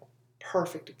example.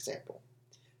 Perfect example.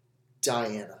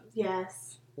 Diana.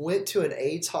 Yes. Went to an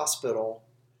AIDS hospital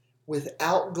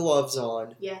without gloves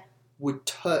on. Yeah. Would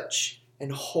touch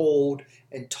and hold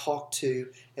and talk to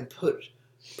and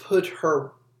put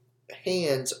her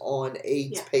hands on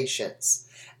AIDS patients.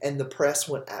 And the press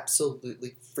went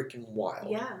absolutely freaking wild.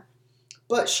 Yeah.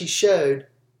 But she showed,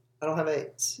 I don't have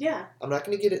AIDS. Yeah. I'm not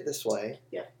going to get it this way.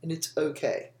 Yeah. And it's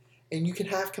okay. And you can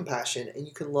have compassion and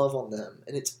you can love on them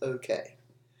and it's okay.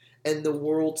 And the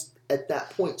world at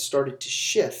that point started to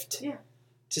shift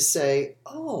to say,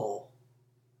 oh,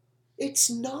 it's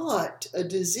not a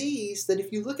disease that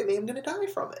if you look at me, I'm going to die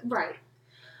from it. Right.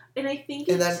 And I think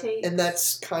and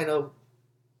that's kind of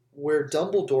where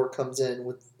Dumbledore comes in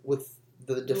with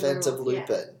the defense of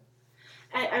Lupin.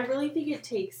 Yeah. I really think it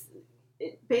takes,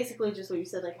 basically just what you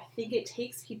said, like, I think it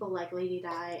takes people like Lady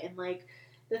Di and, like,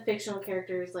 the fictional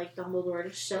characters like Dumbledore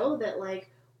to show that,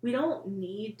 like, we don't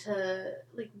need to,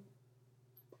 like,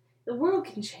 the world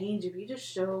can change if you just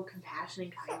show compassion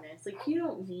and kindness. Like, you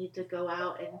don't need to go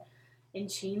out and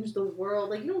change the world.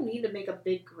 Like, you don't need to make a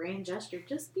big grand gesture.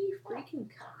 Just be freaking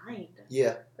kind.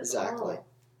 Yeah, That's exactly. all.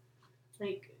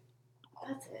 Like,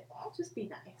 that's it. Just be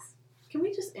nice. Can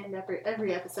we just end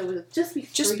every episode with just be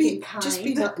freaking kind? Just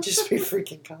be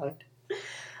freaking kind.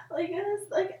 And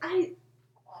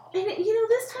you know,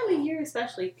 this time of year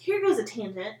especially, here goes a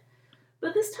tangent,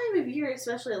 but this time of year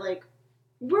especially, like,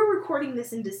 we're recording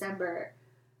this in December.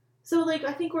 So, like,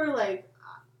 I think we're, like,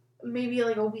 maybe,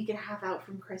 like, a week and a half out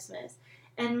from Christmas.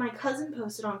 And my cousin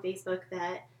posted on Facebook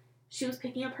that she was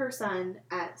picking up her son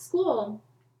at school,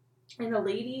 and a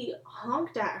lady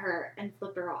honked at her and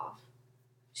flipped her off.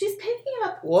 She's picking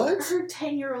up her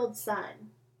 10-year-old son.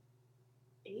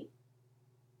 8?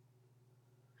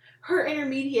 Her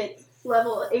intermediate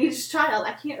level age child.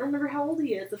 I can't remember how old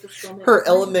he is at this moment. Her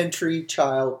elementary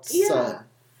child son.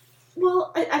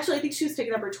 Well, I think she was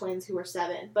picking up her twins who were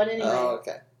 7. But anyway. Oh,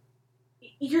 okay.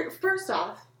 First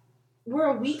off, we're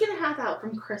a week and a half out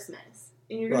from Christmas,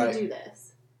 and you're going to do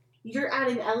this. You're at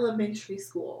an elementary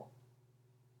school.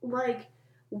 Like,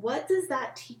 what does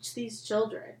that teach these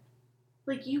children?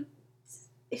 Like,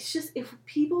 it's just, if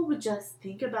people would just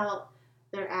think about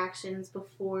their actions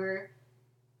before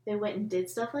they went and did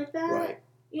stuff like that,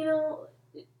 you know,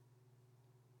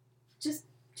 just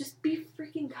be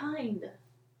freaking kind.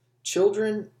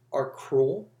 Children are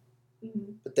cruel,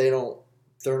 but they're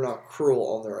not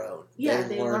cruel on their own. Yeah,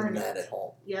 they learn that at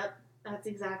home. Yep, that's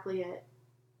exactly it.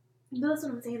 That's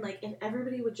what I'm saying. Like, if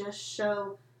everybody would just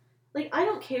show, like, I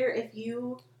don't care if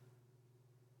you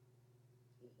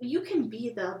can be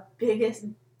the biggest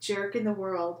jerk in the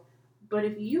world, but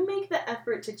if you make the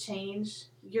effort to change,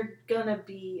 you're gonna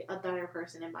be a better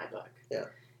person in my book. Yeah.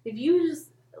 If you just,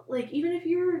 like, even if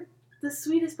you're the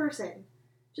sweetest person,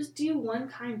 just do one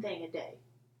kind thing a day.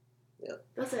 Yeah.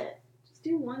 That's it. Just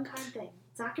do one kind thing.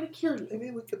 It's not gonna kill you.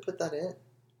 Maybe we could put that in.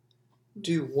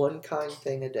 Do one kind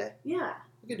thing a day. Yeah.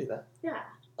 We could do that. Yeah.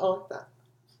 I like that.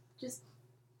 Just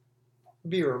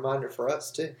be a reminder for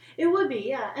us too. It would be,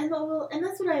 yeah. And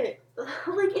that's what I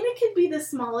like, and it could be the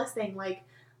smallest thing, like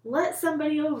let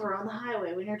somebody over on the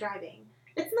highway when you're driving.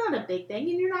 It's not a big thing,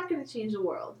 and you're not going to change the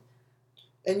world.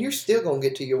 And you're still going to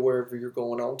get to wherever you're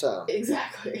going on time.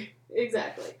 Exactly.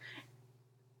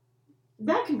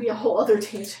 That can be a whole other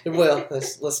tangent. Well,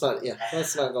 let's not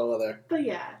go there. But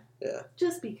yeah.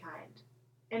 Just be kind.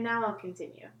 And now I'll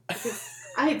continue. Because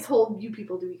I had told you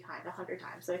people to be kind 100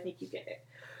 times, so I think you get it.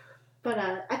 But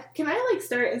can I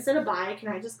start, instead of bye, can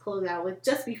I just close out with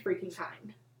just be freaking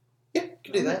kind? Yeah, you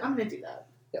can do that. I'm going to do that.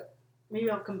 Yep. Maybe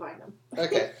I'll combine them.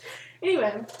 Okay.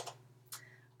 Anyway,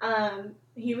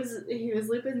 he was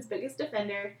Lupin's biggest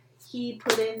defender. He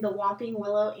put in the Whomping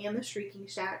Willow and the Shrieking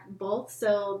Shack, both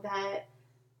so that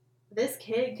this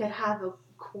kid could have a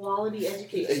quality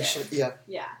education. Yeah.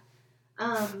 Yeah.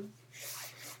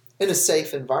 In a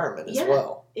safe environment as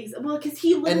well. Well, because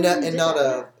he lived and not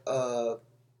a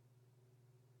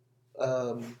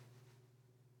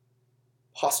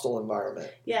hostile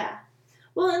environment. Yeah.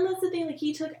 Well, and that's the thing. Like,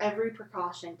 he took every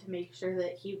precaution to make sure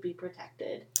that he'd be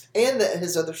protected, and that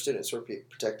his other students were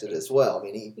protected as well. I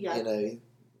mean, he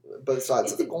both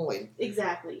sides of the coin.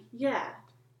 Exactly. Yeah.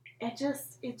 It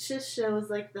just shows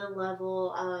the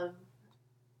level of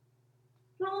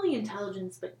not only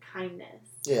intelligence but kindness.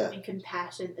 Yeah. And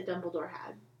compassion that Dumbledore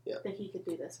had. Yeah. that he could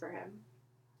do this for him.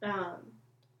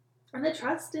 And the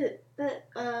trust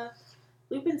that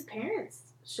Lupin's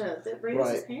parents showed, that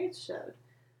Remus's parents showed.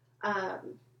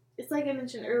 It's like I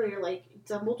mentioned earlier, like,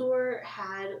 Dumbledore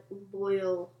had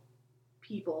loyal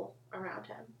people around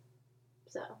him.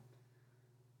 So,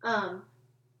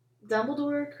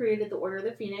 Dumbledore created the Order of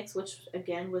the Phoenix, which,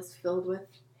 again, was filled with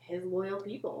his loyal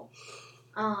people.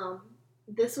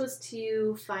 This was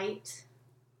to fight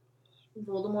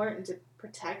Voldemort and to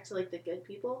protect, like, the good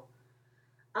people.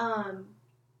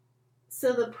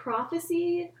 So the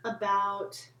prophecy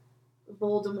about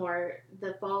Voldemort,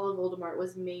 the fall of Voldemort,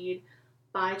 was made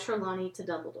by Trelawney to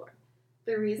Dumbledore.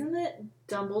 The reason that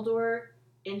Dumbledore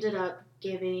ended up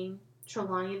giving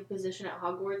Trelawney the position at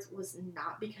Hogwarts was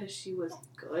not because she was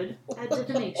good at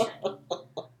divination.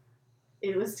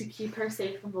 It was to keep her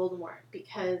safe from Voldemort,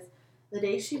 because the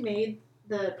day she made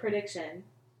the prediction,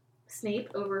 Snape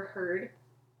overheard,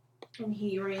 and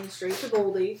he ran straight to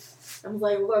Goldie and was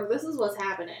like, look, this is what's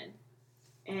happening.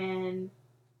 And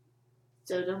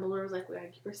so Dumbledore was like, we gotta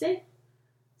keep her safe.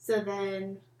 So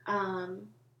then,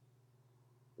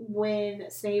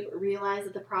 when Snape realized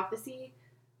that the prophecy,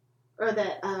 or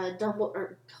that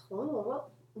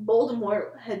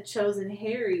Voldemort had chosen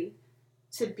Harry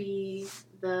to be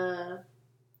the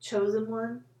chosen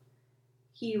one,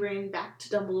 he ran back to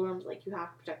Dumbledore and was like, you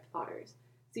have to protect the Potters.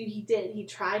 So he did. He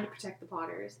tried to protect the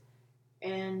Potters,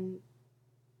 and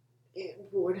it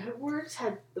would have worked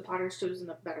had the Potters chosen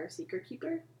a better secret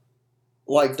keeper.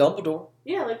 Like Dumbledore.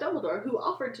 Yeah, like Dumbledore, who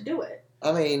offered to do it.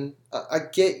 I mean, I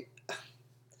get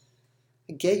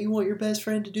you want your best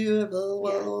friend to do it, blah,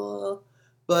 blah, blah.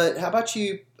 But how about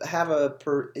you have a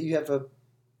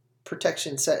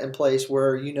protection set in place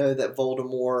where you know that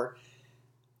Voldemort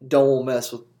don't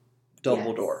mess with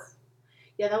Dumbledore. Yes.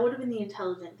 Yeah, that would have been the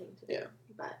intelligent thing to do. Yeah.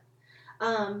 But,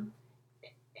 and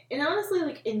honestly,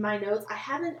 like, in my notes,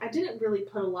 I didn't really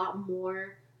put a lot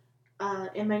more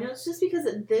in my notes, just because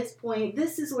at this point,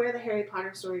 this is where the Harry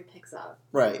Potter story picks up.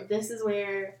 Right. This is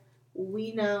where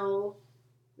we know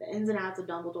the ins and outs of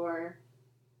Dumbledore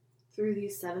through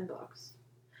these 7 books.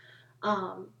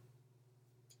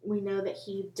 We know that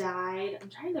he died. I'm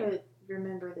trying to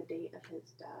remember the date of his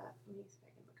death. Let me see if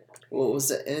I can look it up here. Well, it was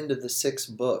the end of the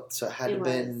 6th book, so it had to have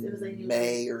been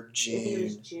May or June. I think it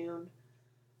was June.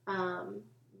 Let me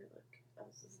look. Oh,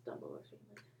 this is Dumbledore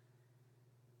family.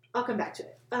 I'll come back to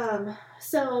it.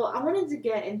 So I wanted to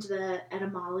get into the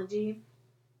etymology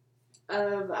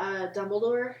of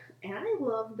Dumbledore, and I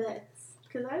love this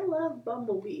because I love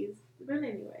bumblebees. But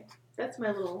anyway, that's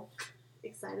my little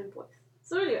excited voice.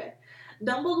 So anyway,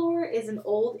 Dumbledore is an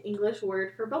Old English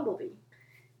word for bumblebee.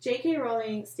 J.K.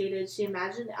 Rowling stated she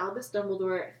imagined Albus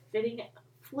Dumbledore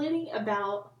flitting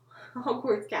about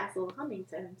Hogwarts Castle humming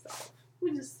to himself,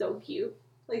 which is so cute.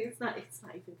 Like, it's not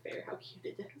even fair how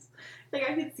cute it is. Like,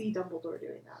 I could see Dumbledore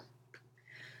doing that.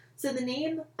 So the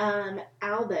name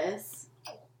Albus,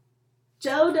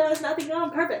 Joe does nothing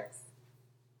on purpose.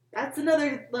 That's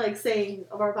another, like, saying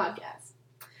of our podcast.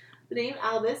 The name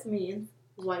Albus means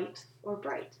white or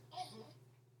bright.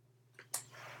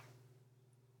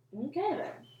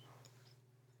 Okay,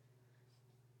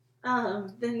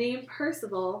 then. The name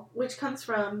Percival, which comes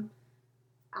from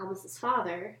Albus's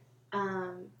father,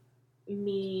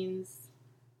 means...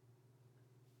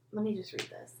 Let me just read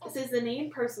this. It says the name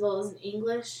Percival is an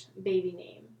English baby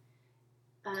name.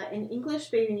 In English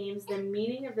baby names, the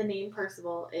meaning of the name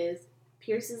Percival is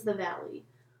pierces the valley,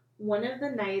 one of the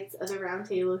knights of the Round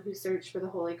Table who searched for the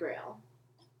Holy Grail.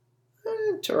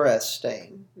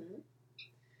 Interesting.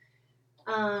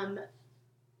 Mm-hmm.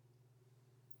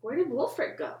 Where did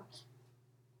Wulfric go?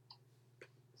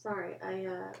 Sorry, I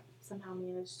somehow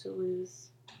managed to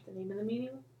lose the name of the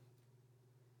meeting.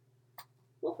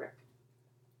 Wulfric.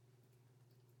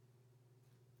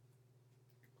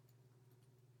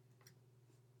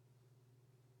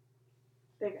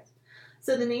 There it goes.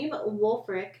 So the name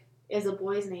Wulfric is a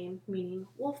boy's name meaning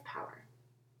wolf power.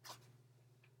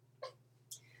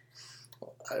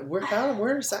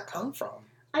 Where does that come from?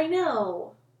 I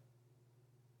know.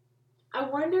 I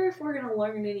wonder if we're gonna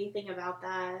learn anything about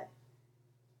that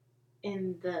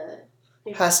in the.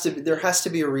 There has to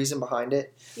be a reason behind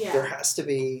it. Yeah. There has to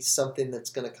be something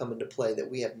that's going to come into play that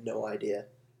we have no idea.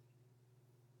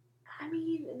 I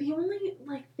mean, the only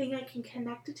thing I can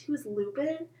connect it to is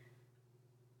Lupin.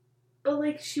 But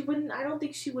I don't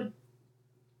think she would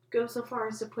go so far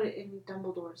as to put it in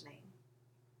Dumbledore's name.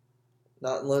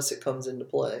 Not unless it comes into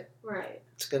play. Right.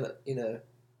 It's gonna, Yeah,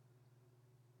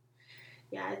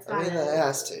 it's I mean, it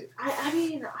has to. I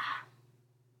mean,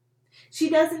 she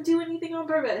doesn't do anything on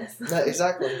purpose. No,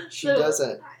 exactly. She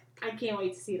doesn't. I can't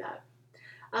wait to see that.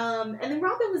 And then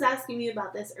Robin was asking me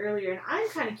about this earlier, and I'm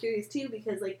kind of curious too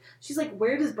because like she's like,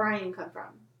 where does Brian come from?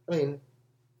 I mean,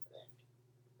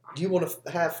 do you want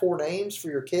to have 4 names for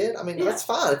your kid? I mean, Yeah. that's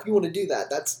fine if you want to do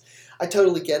that. I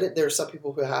totally get it. There are some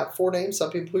people who have 4 names,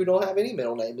 some people who don't have any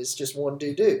middle name. It's just one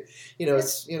do.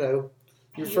 It's your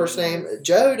first name.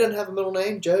 Joe doesn't have a middle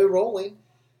name. Joe Rowling.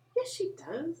 Yes, she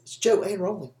does. It's Joe Ann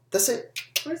Rowling. That's it.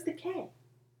 Where's the K?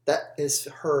 That is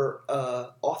her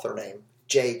author name,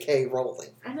 J.K. Rowling.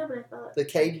 I know, but I thought the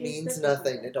K means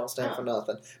nothing. It don't stand for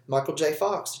nothing. Michael J.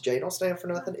 Fox. J don't stand for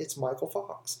nothing. It's Michael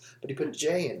Fox, but he put a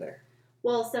J in there.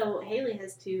 Well, so Haley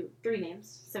has 3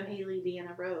 names. So Haley,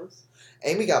 Deanna, Rose.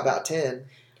 Amy got about 10.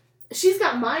 She's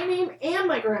got my name and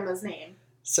my grandma's name.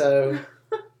 So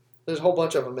there's a whole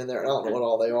bunch of them in there. I don't know what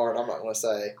all they are, and I'm not going to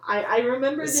say. I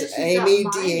remember that she's Amy,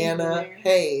 got my Deanna, name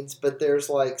Haynes, but there's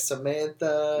like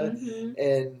Samantha mm-hmm.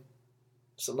 and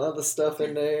some other stuff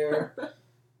in there.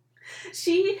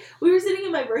 We were sitting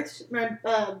in my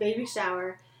baby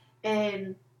shower,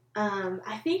 and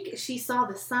I think she saw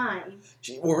the sign.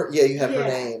 You had her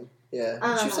name.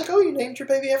 Yeah. She was like, "Oh, you named your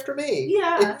baby after me."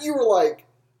 Yeah. And you were like,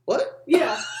 "What?"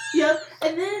 Yeah. Yep.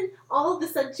 And then all of a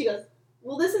sudden she goes,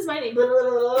 "Well, this is my name." Blah, blah,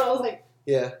 blah, blah. I was like,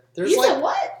 "Yeah." There's you said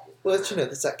what? Well,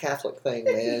 it's that Catholic thing,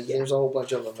 man. Yeah. There's a whole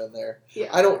bunch of them in there. Yeah.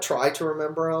 I don't try to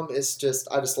remember them. It's just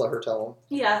I just let her tell them.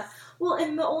 Yeah. Well,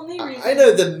 and the only reason I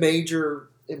know the major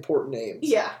important names.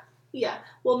 Yeah. Yeah.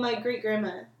 Well, my great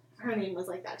grandma, her name was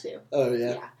like that too. Oh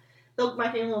yeah. Yeah.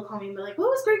 My family will call me and be like, "What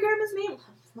was great grandma's name?"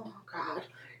 Oh God,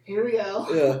 here we go.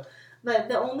 Yeah. But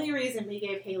the only reason we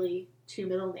gave Haley 2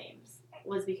 middle names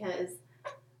was because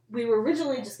we were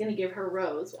originally just going to give her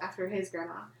Rose after his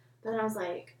grandma. Then I was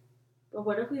like, but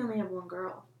what if we only have 1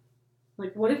 girl?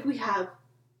 Like, what if we have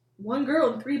 1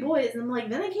 girl and 3 boys? And I'm like,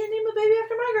 then I can't name a baby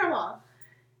after my grandma.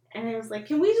 And I was like,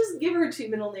 can we just give her 2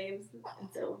 middle names? And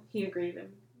so he agreed, and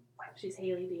she's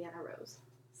Haley Deanna Rose.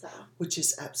 So. Which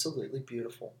is absolutely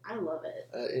beautiful. I love it.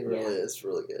 It really is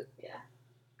really good. Yeah.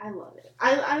 I love it.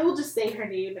 I will just say her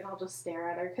name and I'll just stare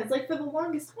at her. Because, like, for the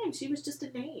longest time, she was just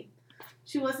a name.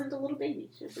 She wasn't a little baby.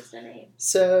 She was just a name.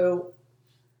 So,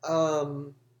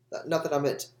 not that I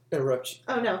meant to interrupt you.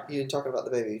 Oh, no. You talking about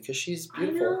the baby, because she's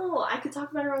beautiful. I know. I could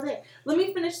talk about her all day. Let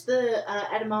me finish the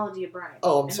etymology of Brian.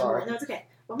 Oh, I'm sorry. No, it's okay.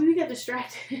 Well, we got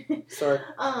distracted. Sorry.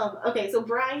 Okay, so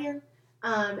Brian,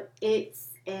 it's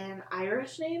an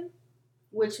Irish name,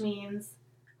 which means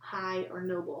high or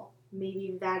noble.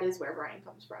 Maybe that is where Brian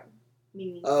comes from.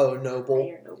 Meaning noble.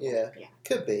 high or noble. Yeah.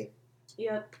 Could be.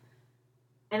 Yep.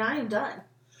 And I am done.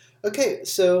 Okay,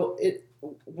 so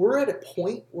we're at a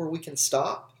point where we can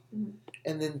stop, mm-hmm.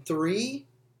 and then 3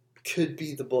 could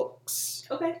be the books.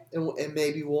 Okay. And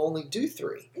maybe we'll only do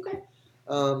 3. Okay.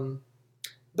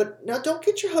 But now don't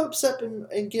get your hopes up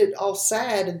and get all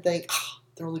sad and think,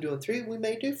 they're only doing 3. We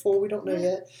may do 4. We don't know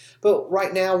yet. But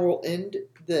right now we'll end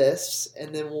this,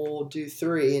 and then we'll do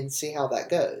 3 and see how that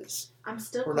goes.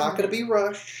 We're not going to be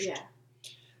rushed. Yeah.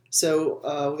 So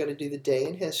we're going to do the day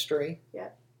in history. Yeah.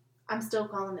 I'm still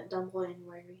calling it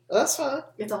Dumbledore. That's fine.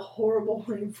 It's a horrible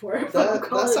name for it.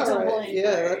 That's all right.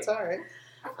 Yeah, that's all right.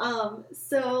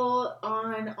 So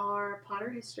on our Potter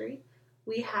history,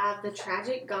 we have the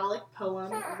tragic Gallic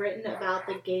poem written about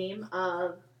the game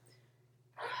of...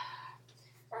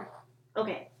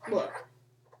 Okay, look.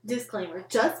 Disclaimer.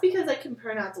 Just because I can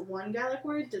pronounce one Gallic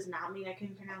word does not mean I can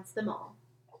pronounce them all.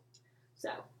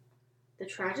 So, the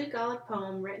tragic Gallic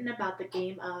poem written about the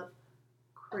game of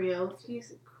Creothean.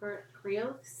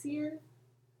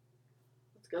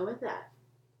 Let's go with that.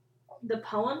 The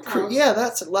poem tells... Yeah,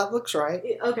 that looks right.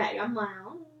 Okay, I'm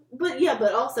loud. But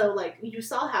also, like, you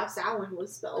saw how Samhain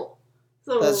was spelled.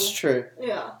 So that's true.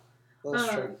 Yeah. That's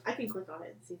true. I can click on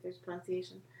it and see if there's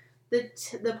pronunciation.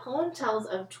 The poem tells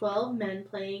of 12 men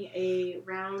playing a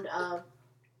round of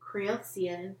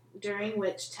Creothean, during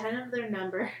which 10 of their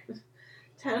numbers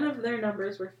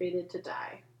were fated to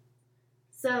die.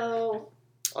 So...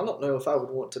 I don't know if I would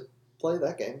want to play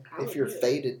that game if you're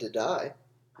fated to die.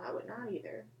 I would not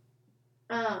either.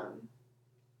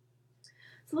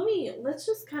 So let's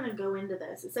just kind of go into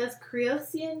this. It says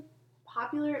Creothean,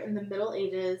 popular in the Middle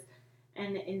Ages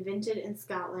and invented in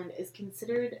Scotland, is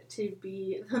considered to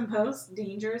be the most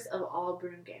dangerous of all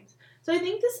broom games. So I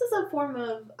think this is a form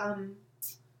of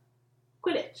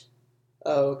Quidditch.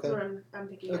 Oh, okay. That's what I'm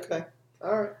thinking. Okay.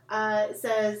 All right. It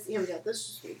says, here we go. Let's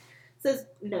just read. It says,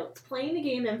 notes. Playing the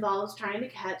game involves trying to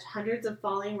catch hundreds of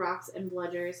falling rocks and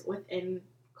bludgers within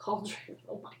cauldrons.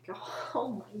 Oh my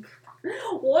god.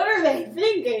 What are they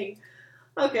thinking?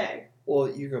 Okay. Well,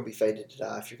 you're going to be fated to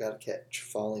die if you got to catch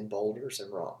falling boulders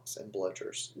and rocks and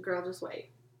bludgers. Girl, just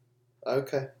wait.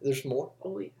 Okay. There's more?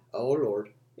 Oh, yeah. Oh, Lord.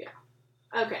 Yeah.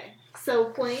 Okay, so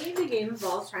playing the game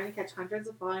involves trying to catch hundreds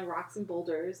of falling rocks and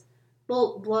boulders,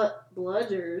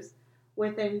 bludgers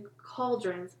within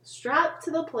cauldrons strapped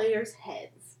to the players'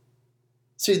 heads.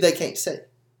 So they can't see.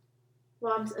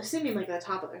 Well, I'm assuming like the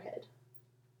top of their head.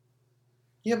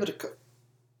 Yeah, but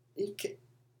you can.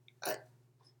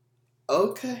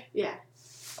 Okay. Yeah.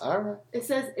 All right. It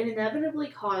says it inevitably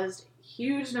caused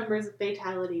huge numbers of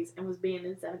fatalities and was banned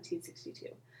in 1762.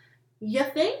 You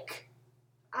think?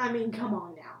 I mean, come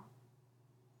on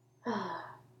now.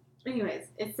 Anyways,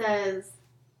 it says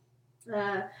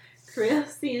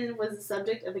Creocean was the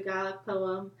subject of a Gaelic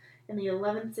poem in the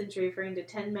 11th century referring to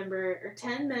 10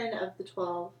 men of the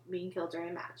 12 being killed during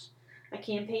a match. A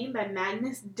campaign by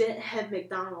Magnus Denthead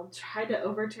MacDonald tried to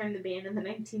overturn the ban in the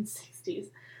 1960s.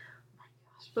 Oh my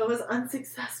gosh, but was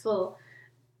unsuccessful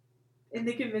in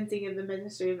the convincing of the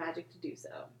Ministry of Magic to do so.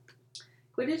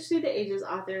 Quidditch Through the Ages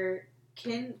author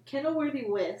Kenilworthy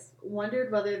Wisp wondered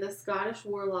whether the Scottish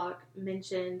warlock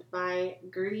mentioned by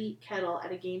Gertie Kettle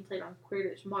at a game played on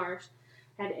Quidditch Marsh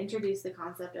had introduced the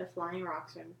concept of flying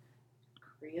rocks from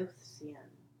Creocean.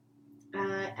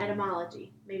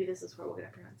 Etymology. Maybe this is where we'll get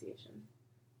a pronunciation.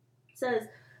 It says,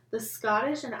 the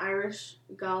Scottish and Irish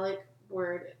Gaelic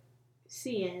word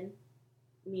Cian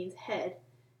means head,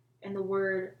 and the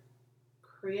word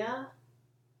Crea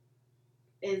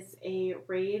is a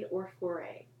raid or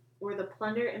foray, or the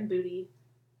plunder and booty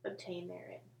obtained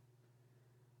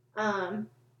therein.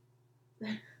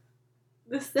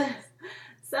 This says,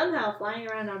 somehow flying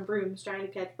around on brooms trying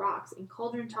to catch rocks in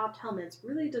cauldron-topped helmets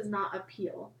really does not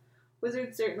appeal.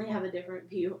 Wizards certainly have a different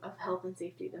view of health and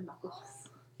safety than Muggles.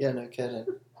 Yeah, no kidding.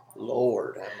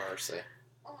 Lord have mercy.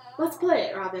 Let's play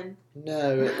it, Robin.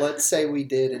 No, let's say we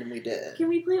did and we didn't. Can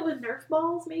we play it with Nerf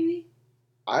balls, maybe?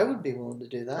 I would be willing to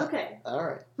do that. Okay. All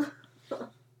right.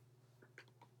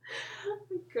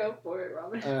 Go for it,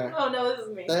 Robin. All right. Oh, no, this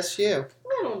is me. That's you.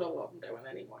 I don't know what I'm doing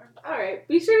anymore. All right.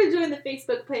 Be sure to join the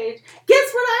Facebook page.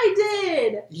 Guess what I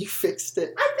did? You fixed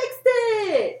it. I fixed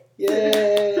it.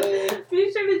 Yay.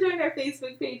 Be sure to join our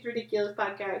Facebook page, Ridiculous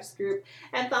Podcast Group,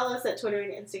 and follow us at Twitter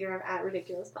and Instagram at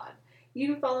RidiculousPod.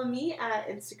 You can follow me on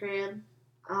Instagram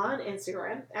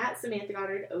at Samantha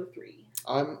Goddard 03.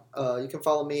 You can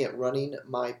follow me at Running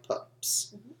My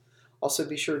Pups. Mm-hmm. Also,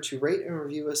 be sure to rate and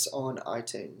review us on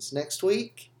iTunes. Next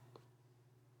week,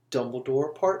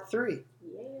 Dumbledore Part 3.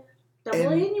 Yeah.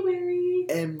 January.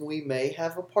 And we may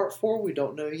have a Part 4. We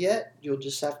don't know yet. You'll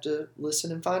just have to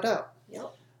listen and find out.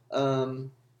 Yep.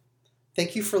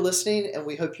 Thank you for listening, and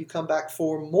we hope you come back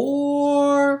for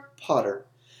more Potter.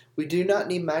 We do not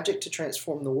need magic to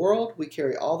transform the world. We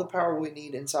carry all the power we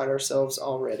need inside ourselves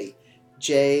already.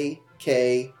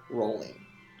 J.K. Rowling.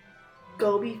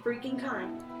 Go be freaking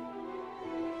kind.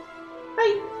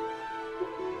 Bye.